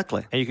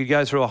 Exactly. And you could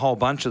go through a whole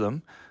bunch of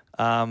them.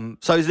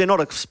 So is there not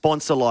a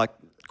sponsor like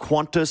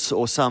Qantas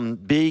or some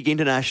big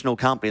international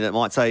company that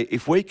might say,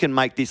 if we can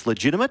make this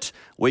legitimate,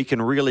 we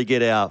can really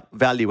get our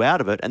value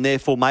out of it and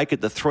therefore make it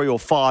the $3 or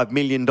 $5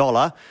 million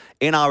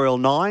NRL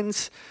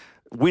Nines,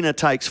 winner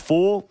takes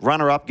 4,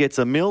 runner-up gets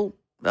 $1 million,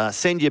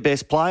 send your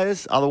best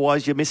players,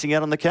 otherwise you're missing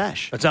out on the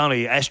cash. It's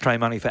only ashtray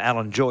money for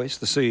Alan Joyce,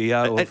 the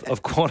CEO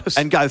of Qantas.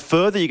 And go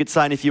further, you could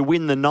say, and if you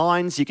win the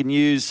Nines, you can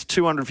use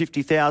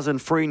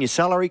 $250,000 free in your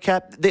salary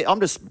cap. I'm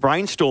just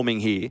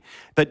brainstorming here,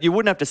 but you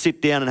wouldn't have to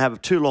sit down and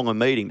have too long a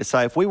meeting to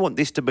say, if we want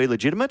this to be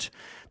legitimate,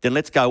 then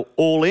let's go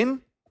all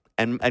in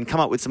and come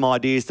up with some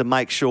ideas to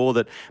make sure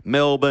that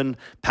Melbourne,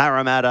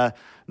 Parramatta,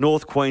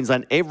 North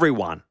Queensland,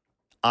 everyone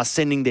are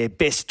sending their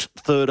best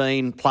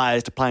 13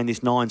 players to play in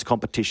this Nines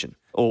competition.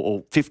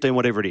 Or 15,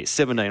 whatever it is,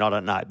 17, I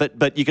don't know.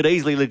 But you could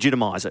easily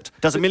legitimise it.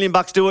 Does $1 million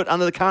do it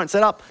under the current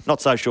setup?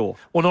 Not so sure.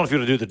 Well, not if you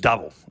were to do the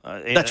double.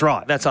 That's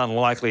right. That's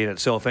unlikely in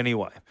itself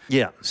anyway.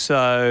 Yeah.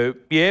 So,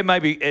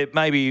 maybe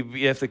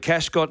if the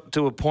cash got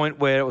to a point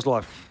where it was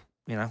like,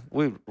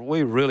 we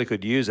really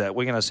could use that.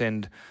 We're going to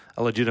send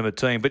a legitimate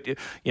team. But,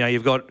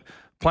 you've got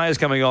players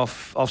coming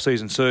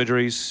off-season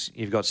surgeries.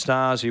 You've got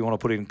stars who you want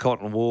to put in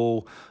cotton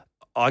wool.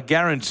 I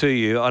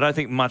guarantee you, I don't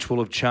think much will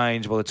have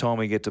changed by the time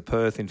we get to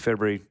Perth in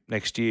February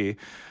next year.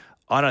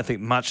 I don't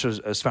think much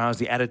as far as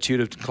the attitude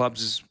of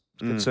clubs is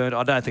concerned.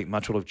 I don't think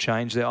much will have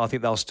changed there. I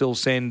think they'll still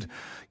send,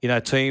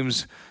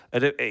 teams.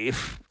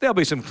 There'll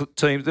be some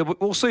teams.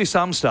 We'll see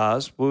some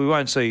stars, but we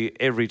won't see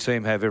every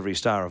team have every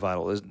star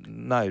available. There's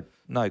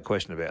no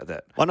question about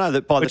that. I know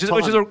that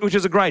which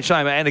is a great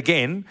shame. And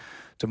again,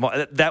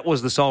 that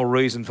was the sole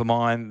reason for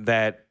mine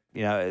that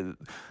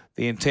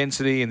the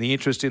intensity and the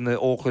interest in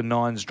the Auckland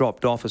Nines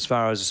dropped off as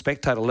far as the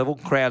spectator level.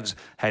 Crowds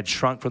had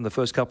shrunk from the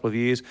first couple of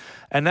years.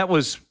 And that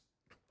was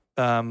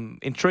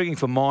intriguing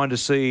for mine to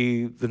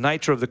see the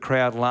nature of the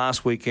crowd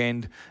last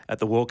weekend at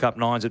the World Cup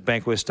Nines at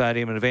Bankwest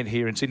Stadium, an event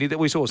here in Sydney that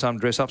we saw some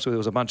dress-ups. So there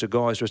was a bunch of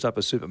guys dressed up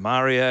as Super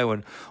Mario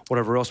and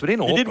whatever else. But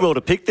in Auckland... You did well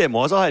to pick them,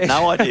 I had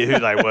no idea who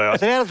they were. I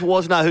said, how does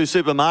Woz know who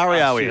Super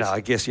Mario is?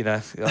 I guess,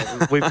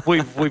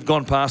 we've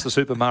gone past the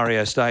Super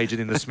Mario stage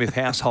in the Smith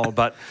household,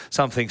 but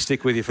some things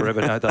stick with you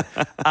forever, don't they?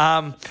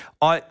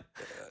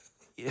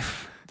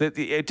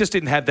 It just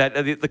didn't have that.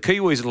 The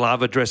Kiwis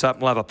love a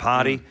dress-up, love a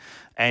party.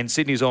 And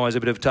Sydney's always a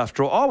bit of a tough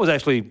draw. I was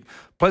actually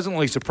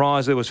pleasantly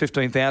surprised there was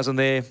 15,000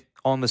 there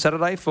on the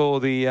Saturday for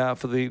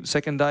the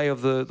second day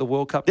of the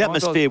World Cup. The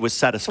atmosphere was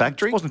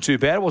satisfactory. It wasn't too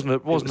bad. It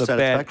wasn't a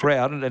bad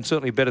crowd, and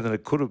certainly better than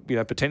it could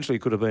have. Potentially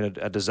could have been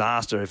a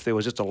disaster if there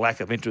was just a lack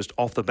of interest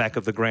off the back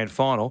of the grand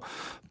final.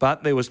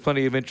 But there was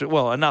plenty of interest.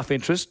 Well, enough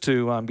interest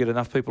to get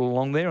enough people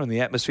along there, and the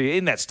atmosphere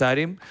in that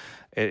stadium.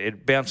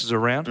 It bounces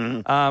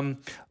around.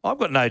 I've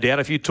got no doubt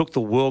if you took the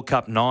World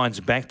Cup Nines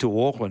back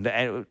to Auckland,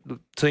 and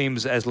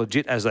teams as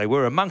legit as they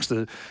were, amongst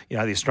the the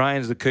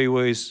Australians, the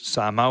Kiwis,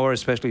 Samoa,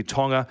 especially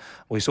Tonga.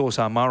 We saw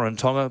Samoa and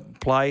Tonga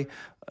play.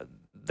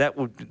 That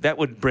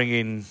would bring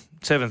in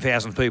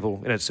 7,000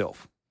 people in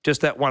itself.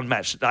 Just that one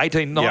match, 9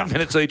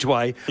 minutes each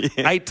way,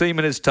 18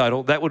 minutes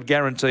total. That would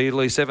guarantee at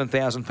least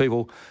 7,000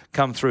 people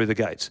come through the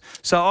gates.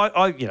 So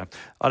I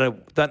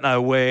don't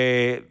know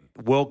where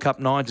World Cup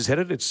Nines is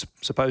headed. It's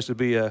supposed to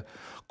be a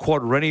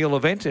quadrennial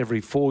event.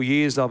 Every 4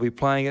 years they'll be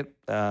playing it,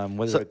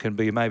 it can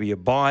be maybe a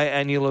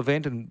biannual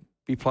event and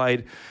be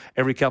played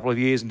every couple of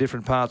years in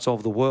different parts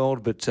of the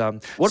world. But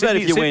what about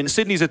if you win?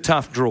 Sydney's a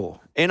tough draw.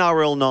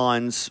 NRL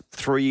Nines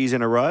 3 years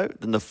in a row.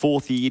 Then the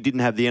fourth year you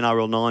didn't have the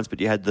NRL Nines, but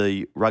you had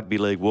the Rugby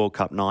League World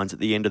Cup Nines at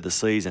the end of the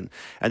season.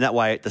 And that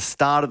way, at the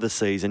start of the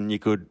season, you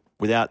could,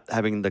 without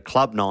having the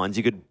Club Nines,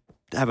 you could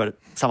have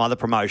some other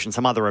promotion,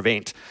 some other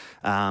event.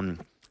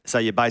 So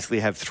you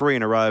basically have 3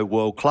 in a row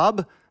World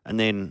Club, and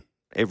then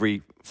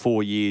every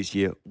 4 years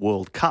your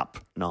World Cup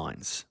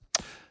Nines.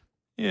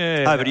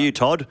 Yeah. Over to you,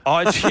 Todd.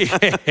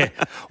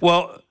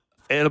 Well,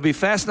 it'll be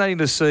fascinating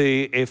to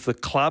see if the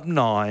Club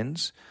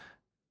Nines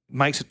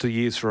makes it to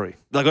year 3.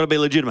 They've got to be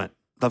legitimate.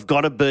 They've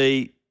got to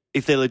be,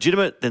 if they're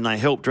legitimate, then they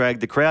help drag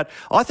the crowd.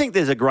 I think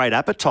there's a great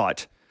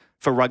appetite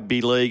for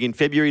rugby league in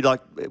February. Like,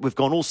 we've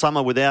gone all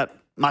summer without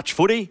much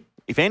footy,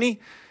 if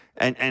any.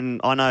 And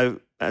I know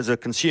as a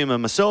consumer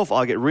myself,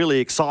 I get really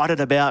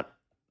excited about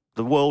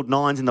the World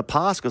Nines in the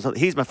past because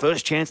here's my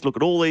first chance to look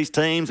at all these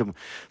teams and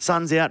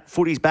sun's out,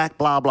 footy's back,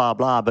 blah, blah,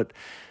 blah. But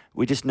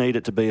we just need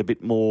it to be a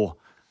bit more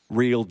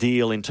real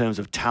deal in terms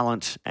of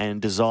talent and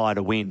desire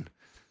to win,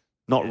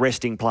 not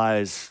resting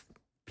players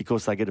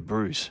because they get a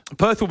bruise?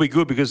 Perth will be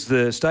good because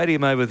the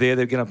stadium over there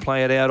they're going to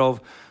play it out of.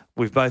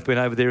 We've both been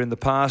over there in the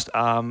past.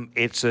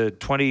 It's a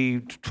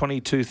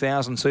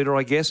 22,000 seater,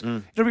 I guess.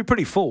 It'll be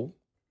pretty full.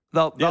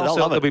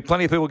 There'll be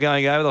plenty of people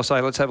going over. They'll say,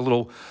 let's have a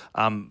little,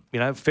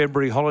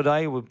 February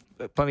holiday. With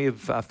plenty of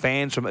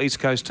fans from East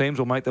Coast teams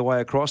will make their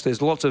way across.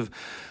 There's lots of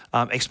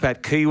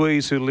expat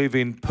Kiwis who live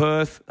in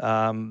Perth.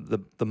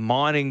 The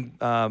mining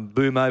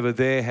boom over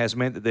there has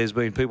meant that there's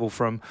been people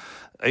from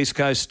East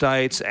Coast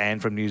states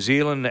and from New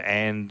Zealand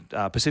and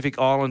Pacific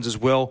Islands as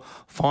well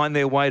find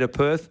their way to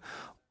Perth.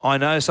 I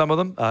know some of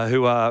them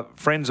who are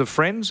friends of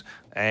friends,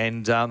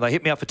 and they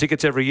hit me up for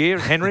tickets every year.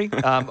 Henry,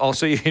 I'll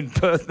see you in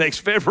Perth next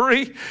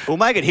February. We'll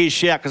make it his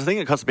shout because I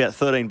think it costs about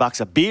 $13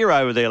 a beer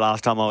over there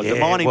last time I was. The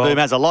mining boom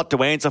has a lot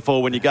to answer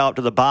for when you go up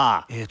to the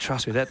bar. Yeah,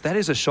 trust me, that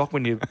is a shock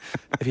when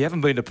if you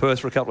haven't been to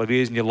Perth for a couple of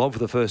years and you lob for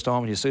the first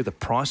time and you see the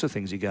price of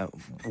things, you go,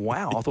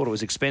 wow, I thought it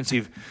was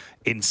expensive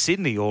in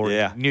Sydney or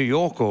in New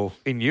York or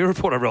in Europe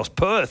or whatever else.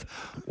 Perth,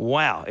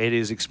 wow, it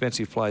is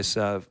expensive place,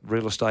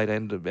 real estate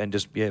and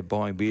just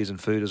buying beers and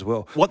food as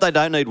well. What they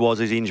don't need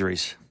is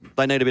injuries.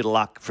 They need a bit of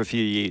luck for a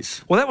few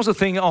years. Well, that was the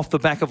thing off the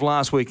back of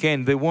last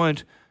weekend. There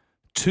weren't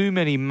too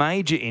many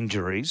major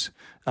injuries.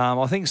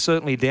 I think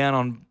certainly down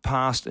on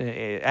past,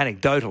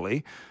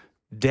 anecdotally,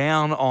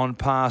 down on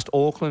past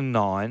Auckland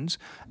Nines.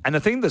 And the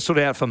thing that stood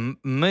out for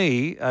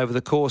me over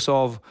the course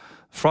of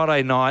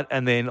Friday night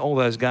and then all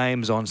those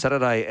games on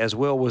Saturday as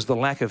well was the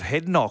lack of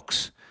head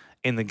knocks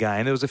in the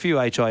game. There was a few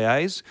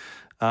HIAs.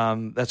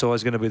 That's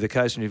always going to be the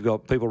case when you've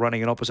got people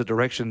running in opposite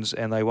directions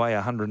and they weigh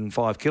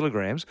 105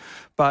 kilograms.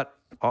 But,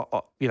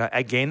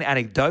 again,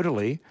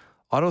 anecdotally,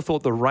 I'd have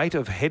thought the rate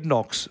of head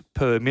knocks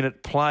per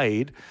minute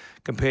played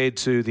compared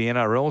to the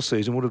NRL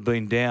season would have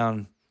been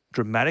down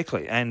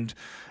dramatically. And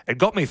it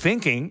got me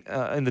thinking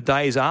in the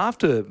days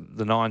after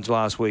the Nines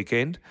last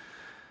weekend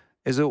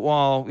is that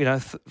while,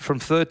 from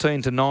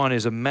 13 to 9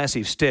 is a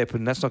massive step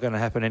and that's not going to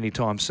happen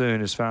anytime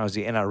soon as far as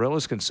the NRL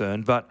is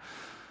concerned, but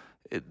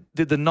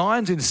did the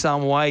Nines in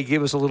some way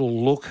give us a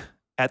little look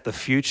at the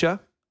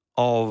future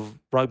of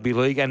rugby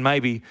league and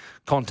maybe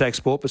contact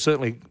sport, but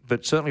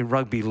certainly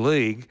rugby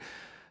league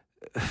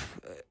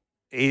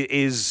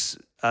is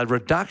a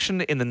reduction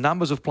in the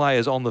numbers of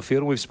players on the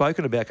field. We've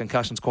spoken about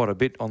concussions quite a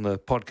bit on the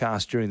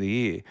podcast during the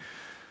year.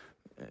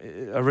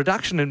 A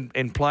reduction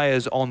in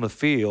players on the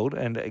field,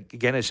 and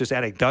again, it's just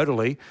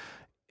anecdotally,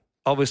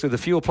 obviously the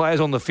fewer players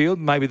on the field,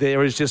 maybe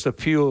there is just a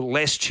pure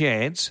less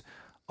chance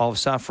of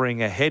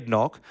suffering a head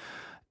knock,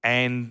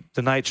 and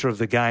the nature of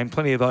the game,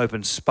 plenty of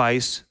open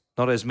space,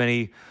 not as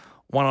many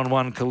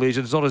one-on-one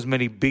collisions, not as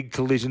many big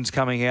collisions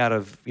coming out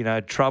of,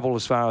 trouble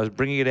as far as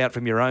bringing it out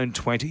from your own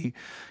 20.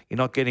 You're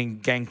not getting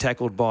gang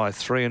tackled by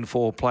 3 and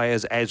 4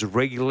 players as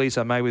regularly,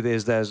 so maybe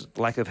there's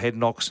lack of head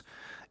knocks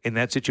in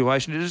that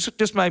situation. It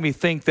just made me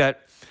think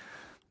that,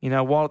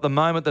 while at the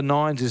moment the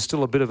Nines is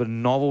still a bit of a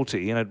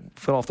novelty, it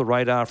fell off the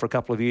radar for a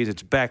couple of years,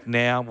 it's back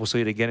now. We'll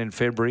see it again in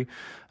February.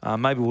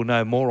 Maybe we'll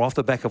know more off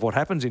the back of what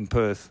happens in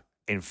Perth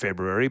in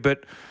February,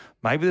 but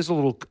maybe there's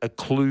a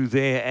clue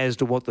there as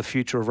to what the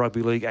future of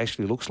rugby league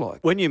actually looks like.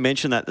 When you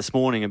mentioned that this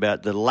morning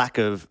about the lack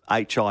of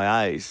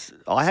HIAs,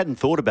 I hadn't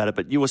thought about it,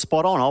 but you were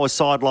spot on. I was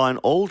sidelined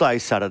all day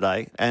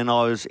Saturday, and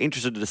I was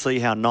interested to see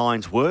how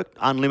Nines worked.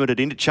 Unlimited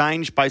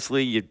interchange.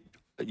 Basically,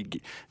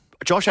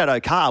 Josh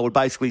Addo-Carr would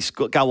basically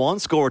go on,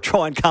 score a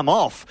try and come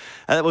off.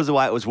 And that was the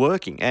way it was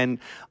working. And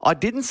I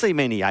didn't see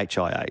many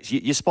HIAs.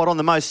 You're spot on.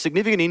 The most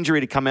significant injury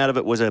to come out of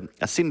it was a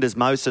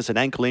syndesmosis, an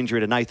ankle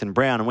injury to Nathan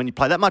Brown. And when you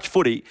play that much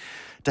footy,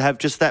 to have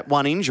just that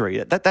one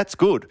injury, that's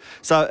good.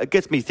 So it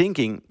gets me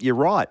thinking, you're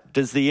right.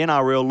 Does the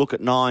NRL look at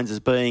Nines as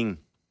being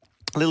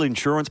a little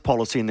insurance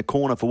policy in the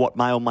corner for what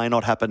may or may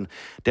not happen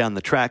down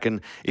the track?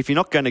 And if you're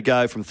not going to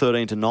go from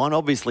 13 to 9,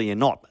 obviously you're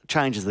not. It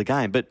changes the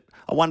game. But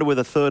I wonder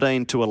whether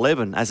 13 to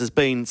 11, as has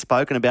been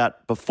spoken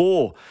about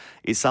before,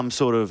 is some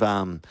sort of,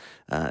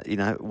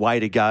 way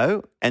to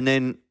go. And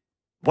then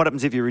what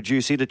happens if you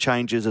reduce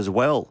interchanges as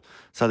well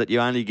so that you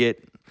only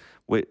get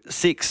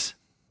 6?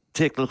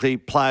 Technically,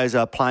 players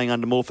are playing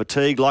under more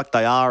fatigue like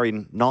they are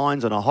in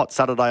Nines on a hot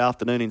Saturday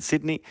afternoon in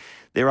Sydney.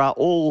 There are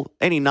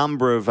any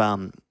number of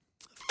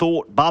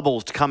thought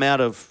bubbles to come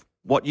out of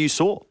what you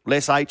saw.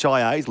 Less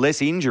HIAs,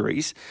 less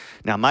injuries.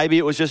 Now, maybe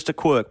it was just a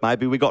quirk.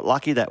 Maybe we got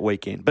lucky that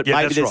weekend. But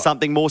maybe there's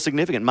something more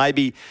significant.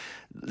 Maybe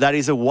that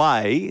is a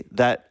way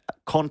that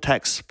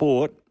contact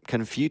sport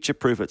can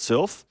future-proof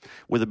itself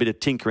with a bit of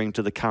tinkering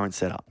to the current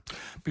setup.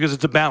 Because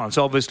it's a balance.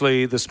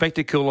 Obviously, the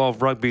spectacle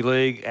of rugby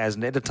league as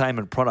an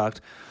entertainment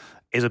product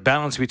is a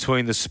balance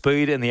between the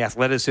speed and the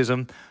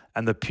athleticism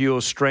and the pure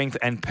strength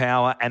and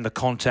power and the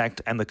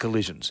contact and the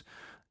collisions.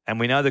 And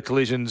we know the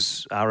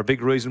collisions are a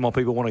big reason why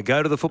people want to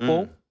go to the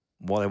football,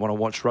 why they want to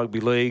watch rugby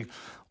league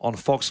on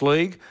Fox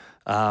League.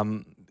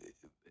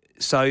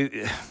 So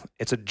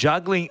it's a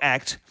juggling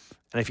act,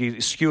 and if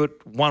you skew it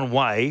one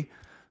way,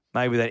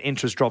 maybe that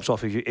interest drops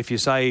off. If you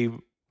say,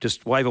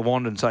 just wave a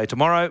wand and say,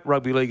 tomorrow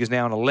rugby league is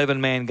now an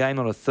 11-man game,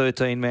 not a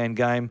 13-man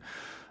game,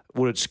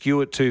 would it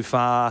skew it too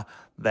far?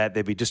 that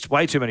there'd be just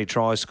way too many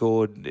tries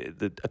scored,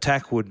 the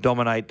attack would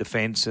dominate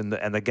defence, and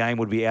the game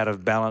would be out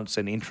of balance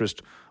and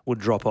interest would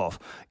drop off.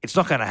 It's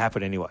not going to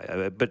happen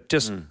anyway, but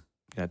just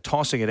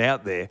tossing it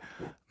out there,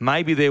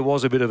 maybe there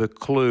was a bit of a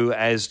clue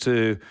as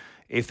to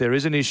if there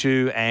is an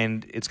issue,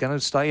 and it's going to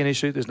stay an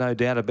issue, there's no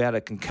doubt about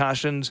it,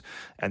 concussions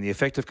and the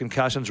effect of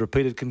concussions,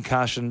 repeated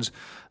concussions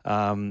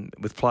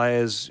with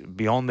players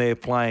beyond their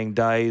playing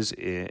days,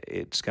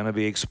 it's going to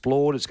be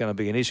explored. It's going to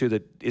be an issue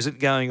that isn't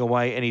going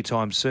away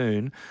anytime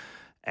soon.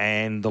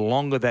 And the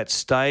longer that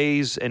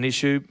stays an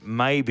issue,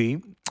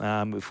 maybe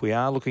if we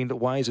are looking at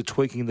ways of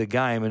tweaking the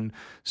game and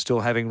still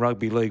having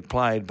rugby league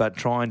played, but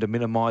trying to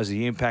minimise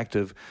the impact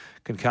of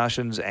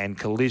concussions and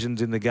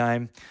collisions in the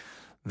game,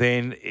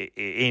 then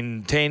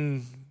in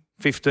 10,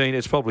 15,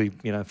 it's probably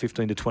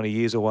 15 to 20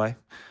 years away.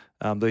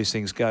 These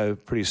things go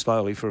pretty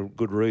slowly for a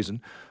good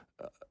reason.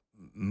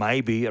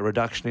 Maybe a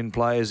reduction in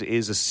players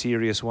is a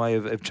serious way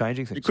of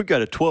changing things. You could go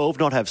to 12,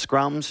 not have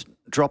scrums,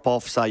 drop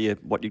off, say,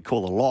 what you'd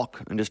call a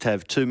lock, and just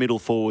have 2 middle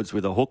forwards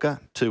with a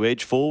hooker, 2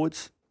 edge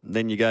forwards.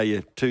 Then you go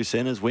your 2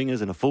 centres,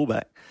 wingers and a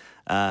fullback.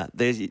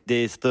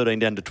 There's 13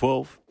 down to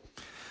 12.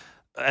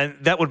 And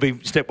that would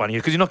be step one,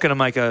 because you're not going to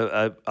make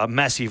a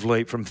massive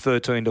leap from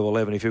 13 to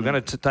 11. If you're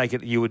going to take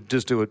it, you would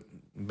just do it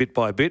bit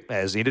by bit,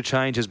 as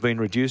interchange has been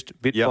reduced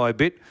bit by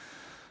bit.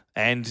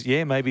 And,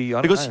 maybe,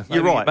 I don't know.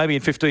 You're right. Maybe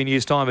in 15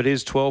 years' time it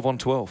is 12 on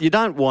 12. You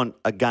don't want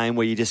a game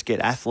where you just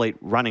get athlete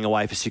running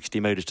away for 60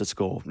 metres to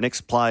score.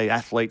 Next play,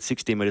 athlete,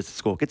 60 metres to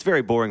score. It gets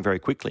very boring very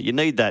quickly. You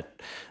need that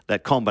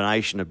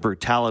combination of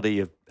brutality,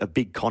 of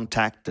big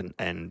contact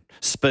and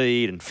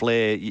speed and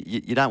flair.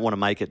 You don't want to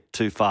make it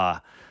too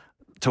far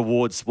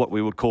towards what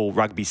we would call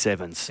rugby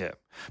sevens. Yeah.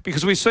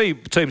 Because we see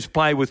teams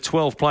play with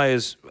 12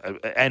 players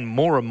and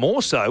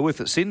more so with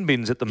the sin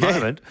bins at the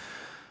moment,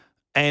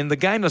 and the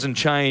game doesn't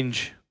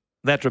change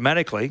that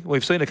dramatically.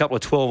 We've seen a couple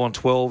of 12 on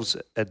 12s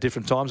at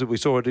different times. We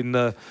saw it in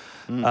the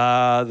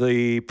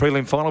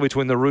prelim final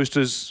between the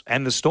Roosters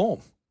and the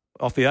Storm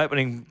off the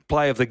opening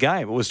play of the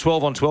game. It was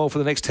 12 on 12 for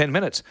the next 10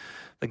 minutes.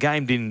 The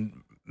game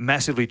didn't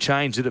massively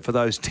change, did it, for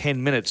those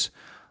 10 minutes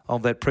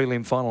of that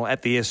prelim final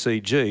at the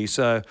SCG.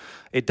 So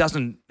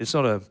it's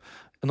not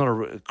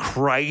a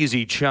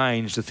crazy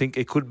change to think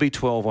it could be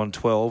 12 on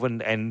 12,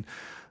 and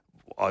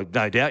I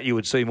no doubt you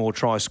would see more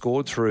tries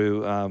scored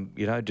through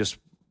just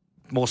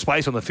more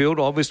space on the field,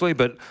 obviously,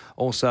 but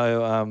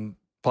also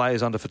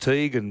players under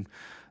fatigue, and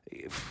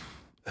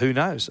who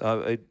knows?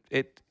 I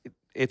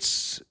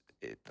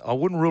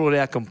wouldn't rule it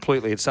out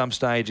completely at some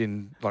stage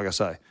in, like I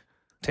say,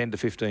 10 to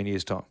 15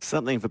 years' time.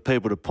 Something for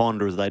people to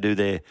ponder as they do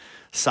their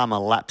summer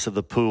laps of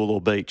the pool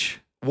or beach.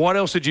 What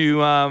else did you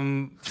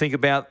think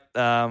about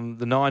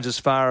the Nines as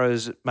far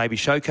as maybe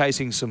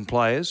showcasing some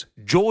players?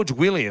 George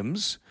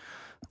Williams,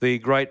 the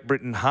Great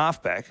Britain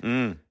halfback,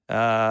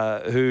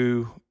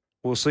 who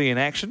we'll see in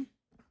action.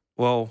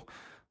 Well,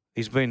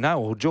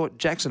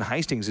 Jackson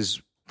Hastings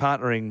is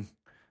partnering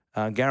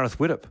Gareth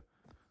Widdop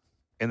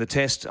in the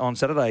test on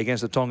Saturday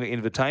against the Tonga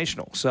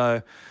Invitational.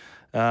 So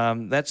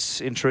that's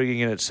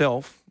intriguing in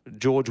itself.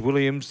 George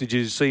Williams, did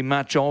you see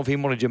much of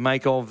him? What did you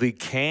make of the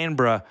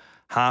Canberra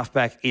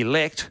halfback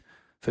elect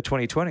for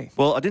 2020?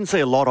 Well, I didn't see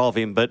a lot of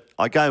him, but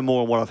I go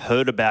more on what I've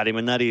heard about him,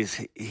 and that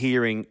is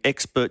hearing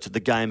experts of the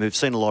game who've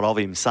seen a lot of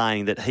him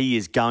saying that he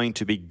is going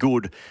to be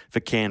good for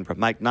Canberra.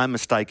 Make no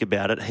mistake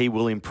about it. He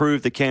will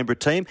improve the Canberra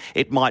team.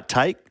 It might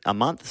take a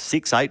month,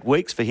 6-8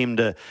 weeks for him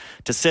to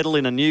settle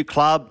in a new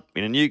club,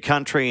 in a new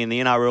country, in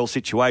the NRL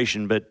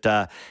situation, but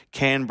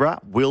Canberra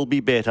will be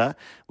better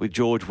with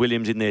George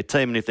Williams in their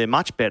team, and if they're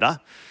much better,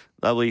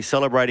 they'll be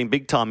celebrating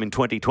big time in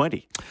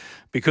 2020.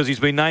 Because he's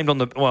been named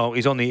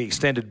he's on the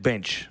extended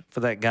bench for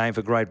that game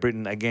for Great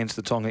Britain against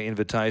the Tonga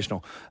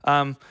Invitational.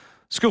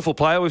 Skillful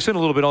player. We've seen a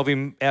little bit of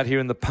him out here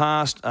in the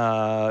past.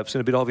 I've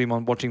seen a bit of him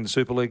on watching the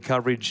Super League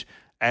coverage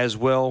as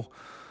well.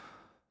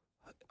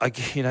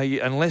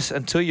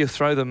 Until you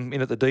throw them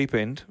in at the deep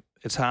end,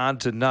 it's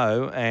hard to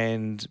know.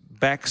 And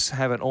backs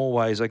haven't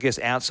always, I guess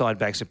outside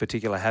backs in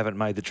particular, haven't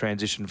made the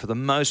transition for the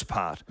most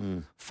part.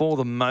 For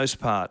the most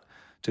part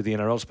to the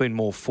NRL. It's been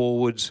more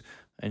forwards,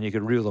 and you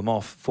could reel them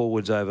off,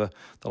 forwards over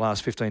the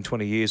last 15,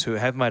 20 years who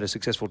have made a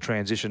successful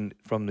transition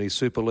from the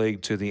Super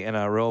League to the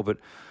NRL. But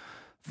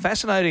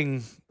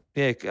fascinating,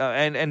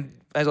 and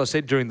as I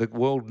said during the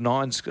World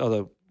Nines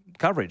the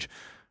coverage,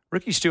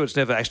 Ricky Stewart's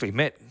never actually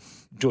met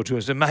George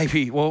Williams. And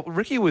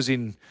Ricky was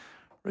in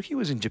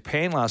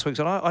Japan last week,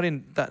 so I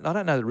don't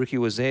know that Ricky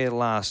was there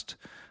last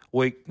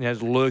week,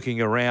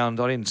 lurking around.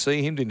 I didn't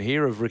see him, didn't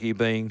hear of Ricky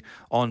being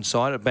on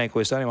site at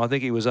Bankwest Stadium. I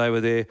think he was over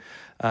there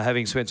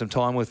having spent some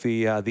time with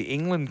the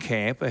England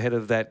camp ahead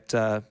of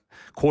that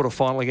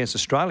quarter-final against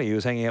Australia. He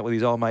was hanging out with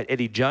his old mate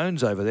Eddie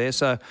Jones over there,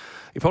 so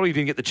he probably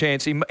didn't get the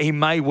chance. He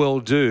may well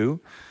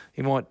do.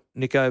 He might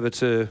nick over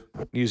to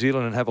New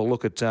Zealand and have a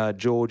look at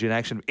George in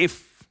action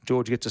if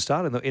George gets a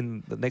start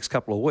in the next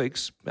couple of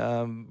weeks,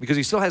 because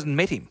he still hasn't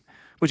met him,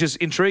 which is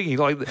intriguing.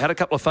 Like, had a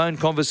couple of phone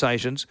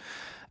conversations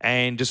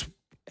and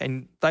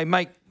they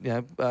make,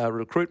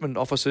 recruitment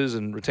officers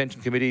and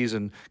retention committees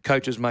and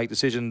coaches make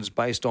decisions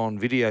based on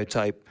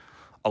videotape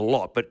a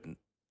lot, but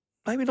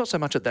maybe not so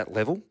much at that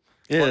level.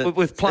 Yeah,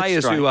 with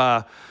players who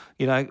are,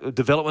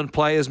 development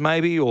players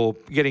maybe, or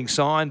getting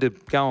signed to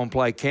go and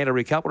play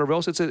Canterbury Cup or whatever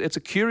else. It's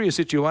a curious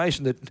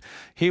situation that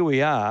here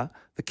we are.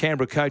 The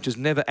Canberra coach has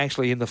never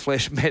actually in the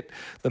flesh met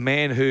the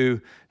man who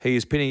he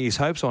is pinning his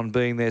hopes on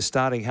being their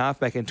starting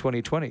halfback in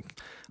 2020.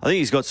 I think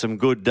he's got some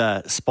good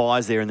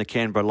spies there in the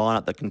Canberra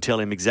lineup that can tell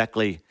him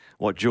exactly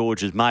what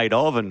George is made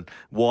of and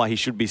why he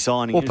should be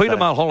signing. Well, Peter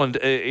Mulholland,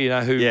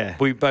 who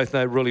we both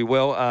know really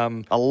well.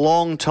 A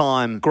long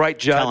time great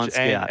judge,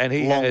 scout. and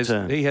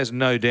he has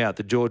no doubt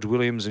that George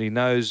Williams, and he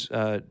knows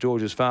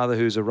George's father,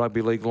 who's a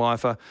rugby league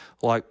lifer,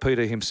 like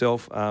Peter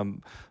himself.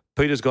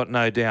 Peter's got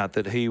no doubt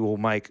that he will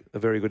make a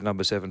very good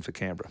number 7 for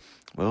Canberra.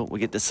 Well, we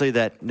get to see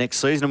that next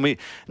season, and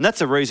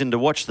that's a reason to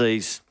watch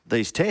these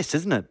tests,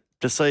 isn't it?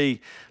 To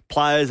see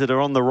players that are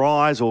on the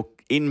rise or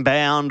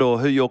inbound, or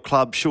who your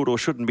club should or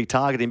shouldn't be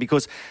targeting,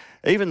 because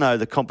even though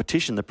the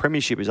competition, the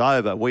premiership is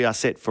over, we are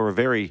set for a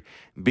very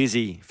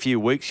busy few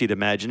weeks, you'd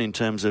imagine, in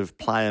terms of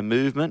player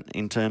movement,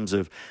 in terms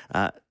of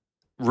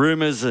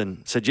rumours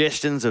and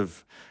suggestions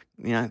of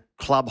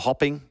club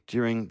hopping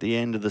during the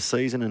end of the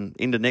season and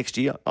into next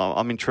year.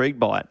 I'm intrigued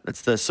by it.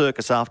 It's the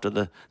circus after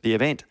the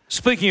event.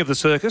 Speaking of the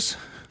circus.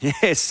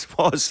 Yes,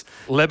 was.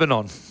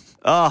 Lebanon.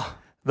 Oh.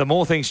 The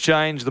more things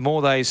change, the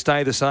more they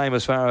stay the same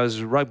as far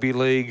as rugby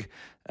league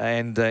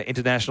and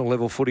international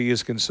level footy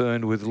is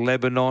concerned with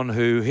Lebanon,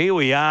 who, here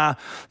we are,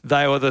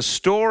 they were the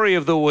story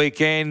of the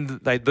weekend.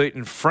 They'd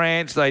beaten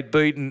France, they'd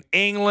beaten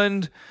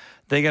England.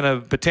 They're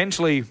going to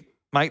potentially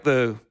make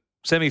the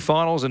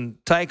semi-finals and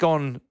take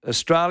on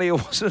Australia,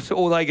 wasn't it?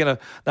 Or were they going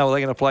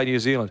to play New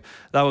Zealand?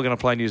 They were going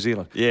to play New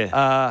Zealand.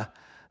 Yeah.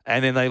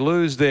 And then they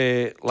lose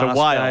their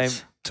last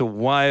game to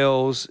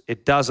Wales.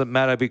 It doesn't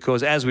matter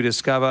because, as we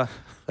discover,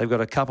 they've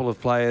got a couple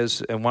of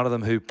players, and one of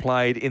them who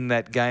played in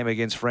that game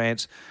against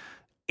France,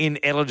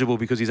 ineligible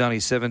because he's only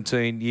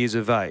 17 years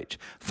of age.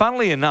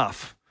 Funnily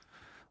enough,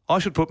 I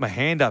should put my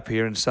hand up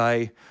here and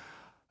say,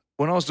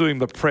 when I was doing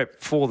the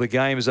prep for the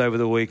games over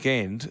the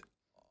weekend,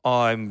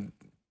 I'm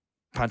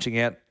punching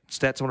out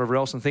stats and whatever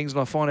else and things,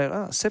 and I find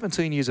out,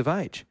 17 years of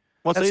age.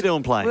 What's he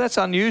doing playing? Well, that's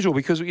unusual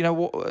because, you've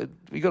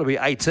got to be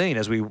 18,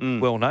 as we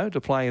well know, to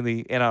play in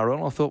the NRL.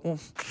 And I thought, well,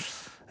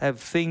 have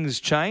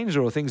things changed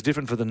or are things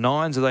different for the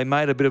Nines? Have they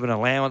made a bit of an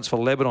allowance for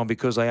Lebanon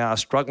because they are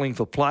struggling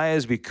for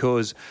players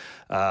because,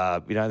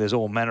 there's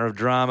all manner of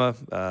drama.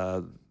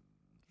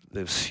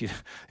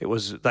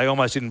 They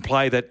almost didn't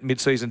play that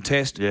mid-season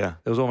test. Yeah.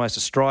 There was almost a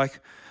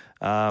strike.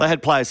 They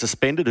had players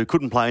suspended who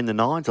couldn't play in the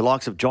Nines, the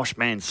likes of Josh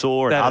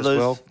Mansour and others. As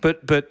well.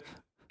 But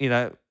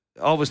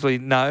obviously,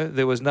 no,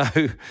 there was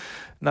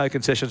no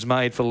concessions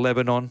made for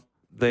Lebanon.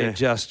 They're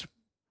just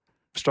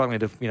struggling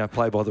to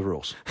play by the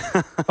rules.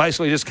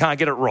 Basically, just can't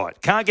get it right.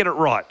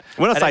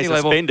 When I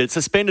say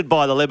suspended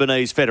by the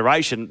Lebanese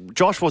Federation.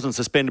 Josh wasn't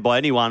suspended by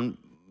anyone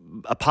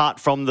apart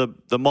from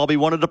the mob he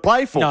wanted to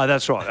play for. No,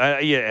 that's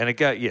right.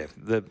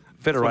 The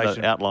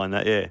Federation outline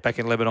that. Back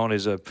in Lebanon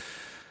is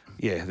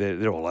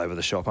they're all over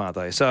the shop, aren't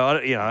they? So,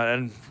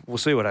 and we'll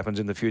see what happens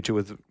in the future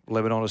with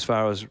Lebanon as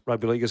far as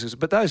rugby league is.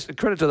 But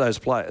credit to those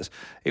players.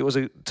 It was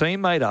a team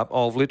made up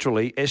of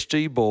literally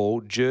SG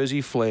Ball,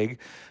 Jersey Flegg,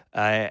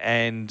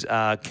 and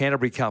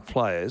Canterbury Cup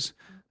players.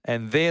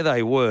 And there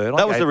they were.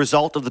 That was the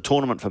result of the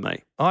tournament for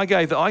me. I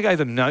gave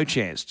them no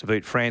chance to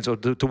beat France or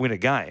to win a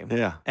game.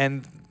 Yeah.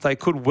 And they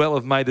could well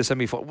have made the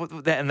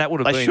semi-final. And that would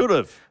have been... They should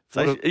have.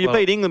 You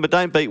beat England but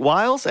don't beat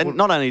Wales, and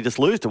not only just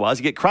lose to Wales,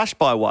 you get crushed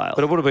by Wales.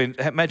 But it would have been,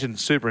 imagine,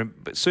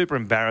 super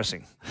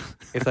embarrassing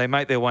if they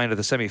make their way into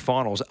the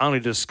semi-finals only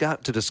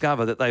to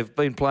discover that they've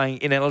been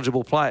playing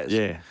ineligible players.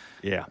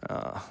 Yeah.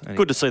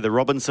 Good to see the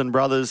Robinson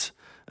brothers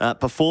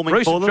performing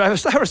Reece for them.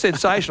 Travis, they were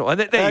sensational.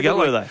 And there you go.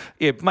 Were they?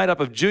 Yeah, made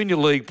up of junior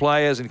league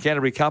players and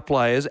Canterbury Cup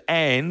players,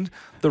 and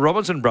the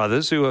Robinson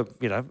brothers, who are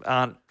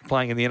aren't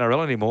playing in the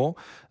NRL anymore.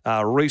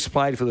 Reece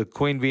played for the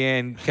Queen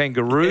Vienne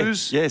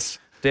Kangaroos. Yes.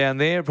 Down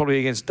there, probably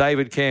against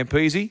David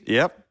Campese.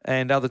 Yep.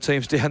 And other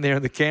teams down there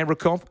in the Canberra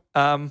comp.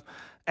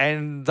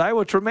 And they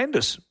were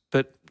tremendous,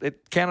 but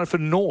it counted for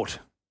naught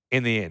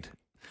in the end.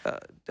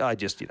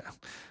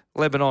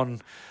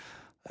 Lebanon,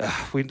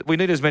 we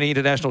need as many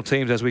international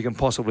teams as we can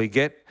possibly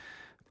get,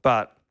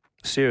 but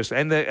seriously.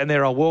 And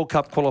there are World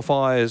Cup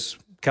qualifiers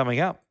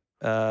coming up.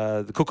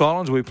 The Cook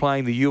Islands will be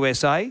playing the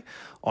USA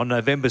on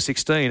November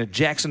 16 at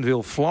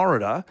Jacksonville,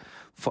 Florida,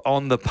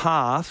 on the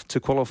path to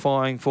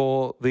qualifying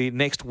for the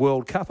next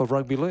World Cup of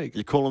Rugby League.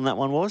 You calling that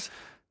one was?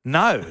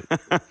 No.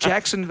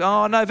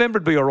 November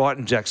would be all right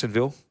in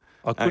Jacksonville.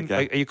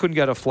 You couldn't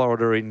go to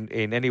Florida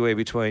in anywhere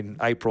between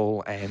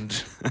April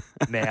and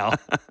now.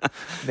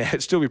 Now,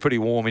 it'd still be pretty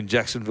warm in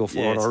Jacksonville,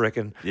 Florida, I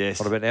reckon. Yes.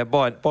 What about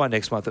now? By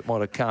next month, it might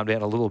have calmed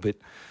down a little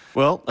bit.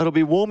 Well, it'll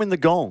be warm in the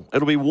Gong.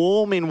 It'll be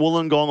warm in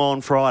Wollongong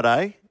on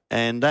Friday,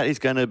 and that is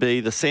going to be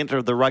the centre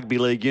of the rugby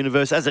league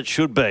universe, as it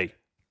should be.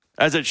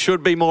 As it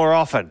should be more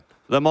often.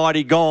 The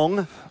mighty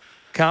Gong.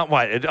 Can't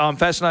wait. I'm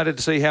fascinated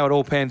to see how it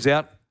all pans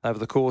out. over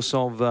the course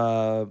of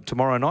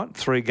tomorrow night.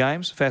 3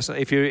 games.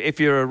 Fascinating. If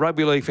you're a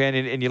rugby league fan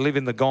and you live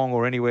in the Gong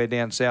or anywhere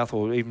down south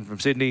or even from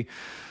Sydney,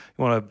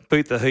 you want to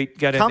beat the heat,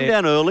 go down Come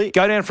down early.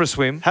 Go down for a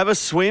swim. Have a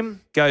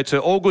swim. Go to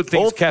All Good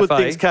Things Cafe. All Good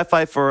Things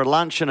Cafe for a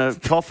lunch and a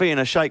coffee and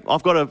a shake.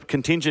 I've got a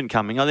contingent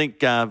coming. I think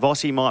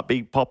Vossi might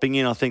be popping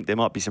in. I think there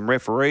might be some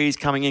referees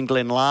coming in.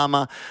 Glenn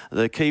Lama,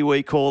 the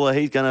Kiwi caller,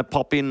 he's going to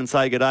pop in and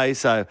say good day.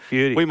 So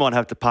Beauty. We might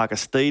have to park a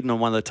Steeden on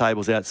one of the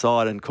tables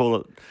outside and call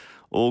it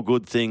All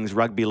Good Things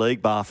Rugby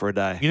League Bar for a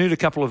day. You need a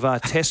couple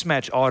of test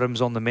match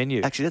items on the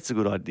menu. Actually, that's a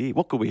good idea.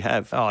 What could we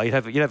have? Oh, you'd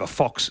have a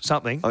Fox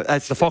something. Oh,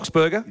 that's the Fox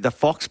Burger. The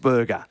Fox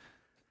Burger.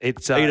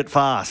 It's Eat it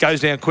fast.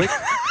 Goes down quick.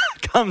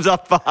 Comes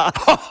up fast.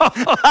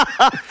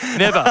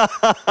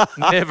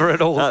 Never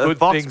at all. The Good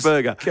Fox Things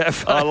Burger.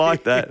 Cafe. I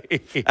like that.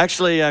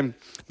 Actually,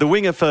 the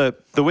winger for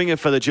the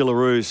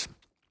Gillaroos,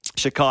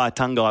 Shakaya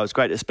Tungai, it was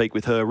great to speak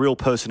with her. Real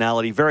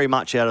personality, very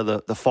much out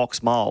of the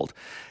Fox mould.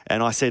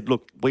 And I said,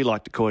 look, we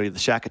like to call you the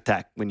Shack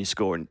Attack when you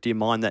score. And do you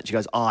mind that? She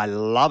goes, I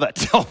love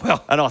it. Oh,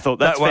 well, and I thought,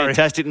 that's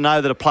fantastic to know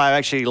that a player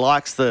actually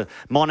likes the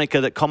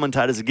moniker that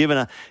commentators have given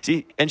her.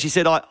 And she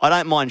said, I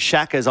don't mind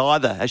Shackers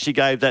either, as she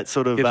gave that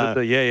sort of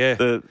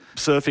the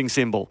surfing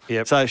symbol.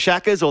 Yep. So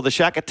Shackers or the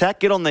Shack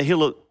Attack, get on the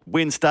hill at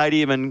Wynn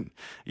Stadium and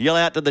yell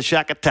out to the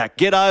Shack Attack,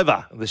 get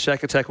over. The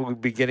Shack Attack will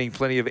be getting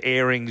plenty of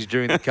airings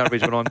during the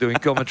coverage when I'm doing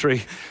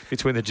commentary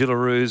between the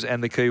Gillaroos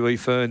and the Kiwi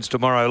Ferns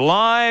tomorrow.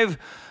 Live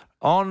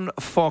on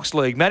Fox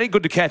League. Matty,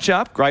 good to catch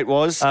up. Great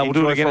was. We'll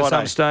do it again Friday. at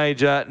some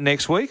stage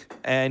next week.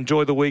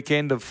 Enjoy the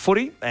weekend of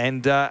footy.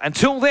 And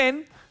until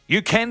then,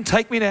 you can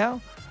take me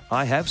now.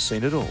 I have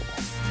seen it all.